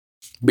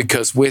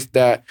 Because with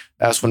that,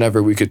 that's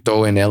whenever we could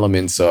throw in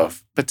elements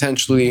of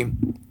potentially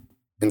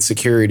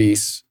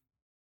insecurities,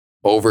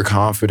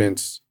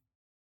 overconfidence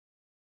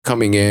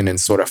coming in and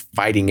sort of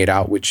fighting it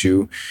out with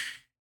you.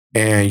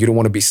 And you don't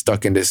want to be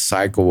stuck in this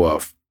cycle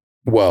of,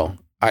 well,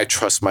 I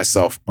trust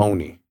myself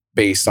only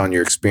based on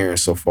your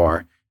experience so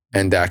far.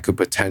 And that could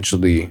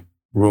potentially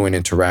ruin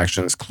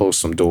interactions, close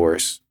some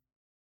doors.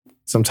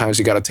 Sometimes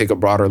you got to take a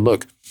broader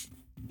look.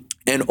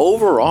 And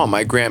overall,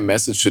 my grand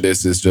message to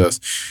this is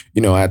just,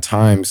 at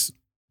times,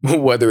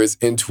 whether it's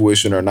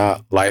intuition or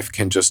not, life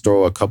can just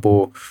throw a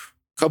couple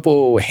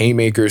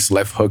haymakers,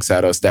 left hooks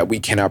at us that we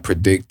cannot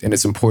predict. And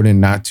it's important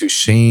not to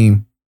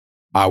shame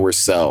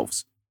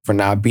ourselves for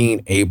not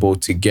being able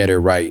to get it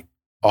right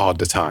all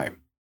the time,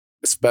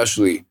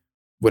 especially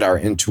with our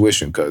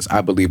intuition, because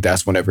I believe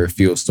that's whenever it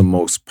feels the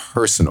most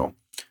personal.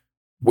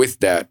 With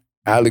that,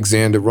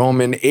 Alexander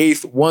Roman,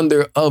 eighth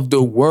wonder of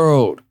the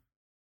world.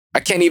 I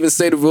can't even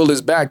say the rule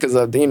is back because,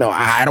 I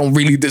don't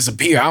really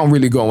disappear. I don't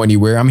really go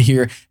anywhere. I'm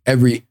here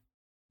every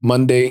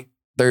Monday,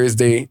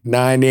 Thursday,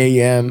 9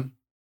 a.m.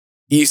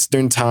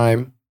 Eastern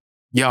time.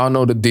 Y'all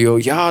know the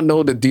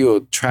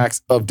deal.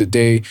 Tracks of the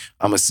day.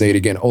 I'm going to say it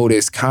again.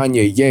 Otis,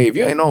 Kanye, Ye. If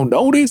you ain't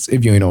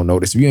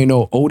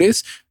know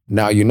Otis,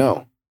 now you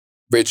know.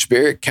 Rich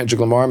Spirit,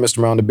 Kendrick Lamar,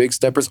 Mr. Round the Big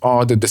Steppers.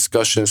 All the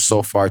discussions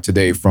so far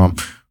today, from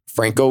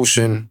Frank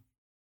Ocean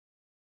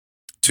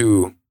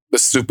to the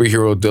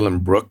superhero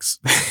Dylan Brooks,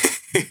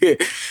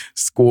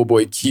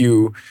 Schoolboy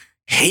Q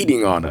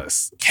hating on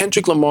us,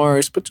 Kendrick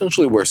Lamar's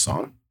potentially worst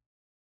song,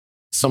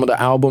 some of the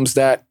albums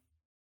that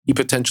he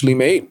potentially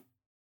made,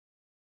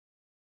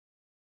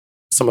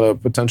 some of the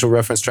potential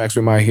reference tracks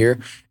we might hear,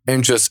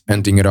 and just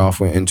ending it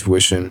off with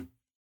intuition.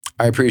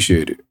 I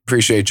appreciate it.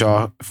 Appreciate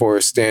y'all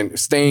for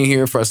staying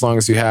here for as long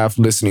as you have,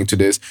 listening to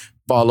this.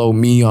 Follow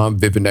me on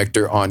Vivid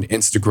Nectar on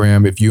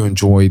Instagram. If you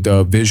enjoy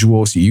the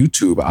visuals,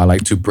 YouTube, I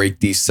like to break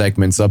these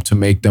segments up to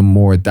make them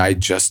more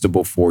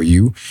digestible for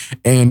you.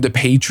 And the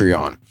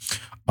Patreon.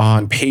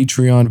 On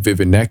Patreon,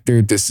 Vivid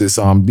Nectar, this is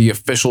the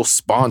official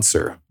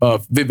sponsor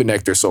of Vivid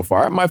Nectar so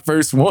far. My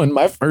first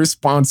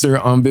sponsor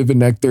on Vivid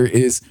Nectar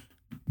is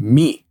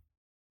me.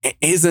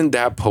 Isn't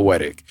that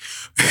poetic?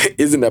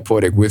 Isn't that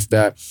poetic? With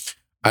that,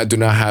 I do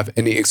not have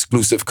any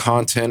exclusive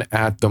content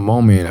at the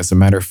moment. As a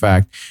matter of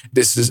fact,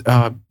 this is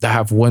I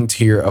have one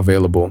tier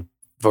available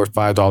for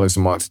 $5 a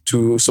month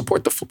to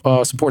support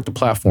the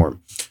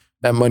platform.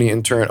 That money,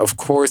 in turn, of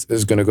course,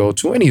 is going to go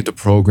to any of the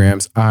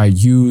programs I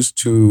use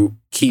to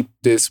keep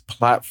this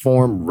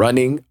platform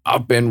running,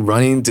 up and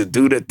running, to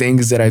do the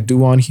things that I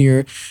do on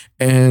here.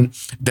 And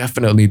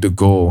definitely the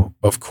goal,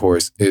 of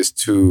course, is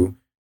to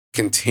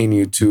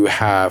continue to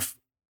have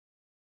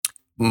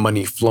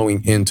money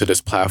flowing into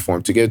this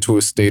platform to get to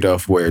a state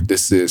of where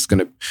this is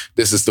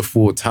the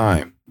full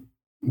time.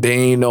 There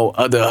ain't no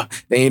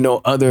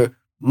other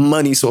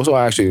money source. So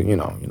actually,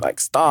 like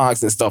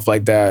stocks and stuff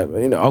like that.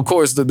 Of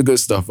course, the good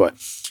stuff, but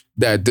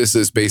that this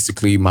is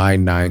basically my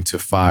 9 to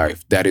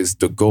 5. That is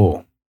the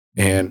goal.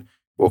 And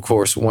of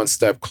course, one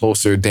step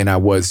closer than I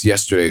was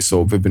yesterday.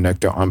 So Vivid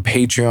Nectar on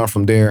Patreon.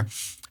 From there,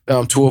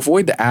 to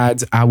avoid the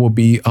ads, I will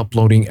be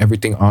uploading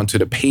everything onto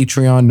the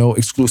Patreon. No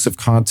exclusive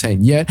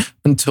content yet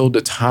until the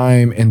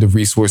time and the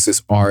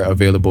resources are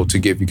available to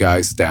give you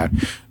guys that.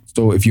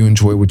 So if you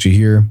enjoy what you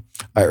hear,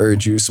 I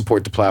urge you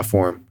support the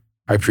platform.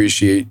 I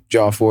appreciate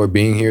y'all for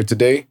being here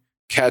today.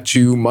 Catch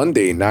you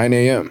Monday, 9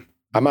 a.m.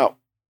 I'm out.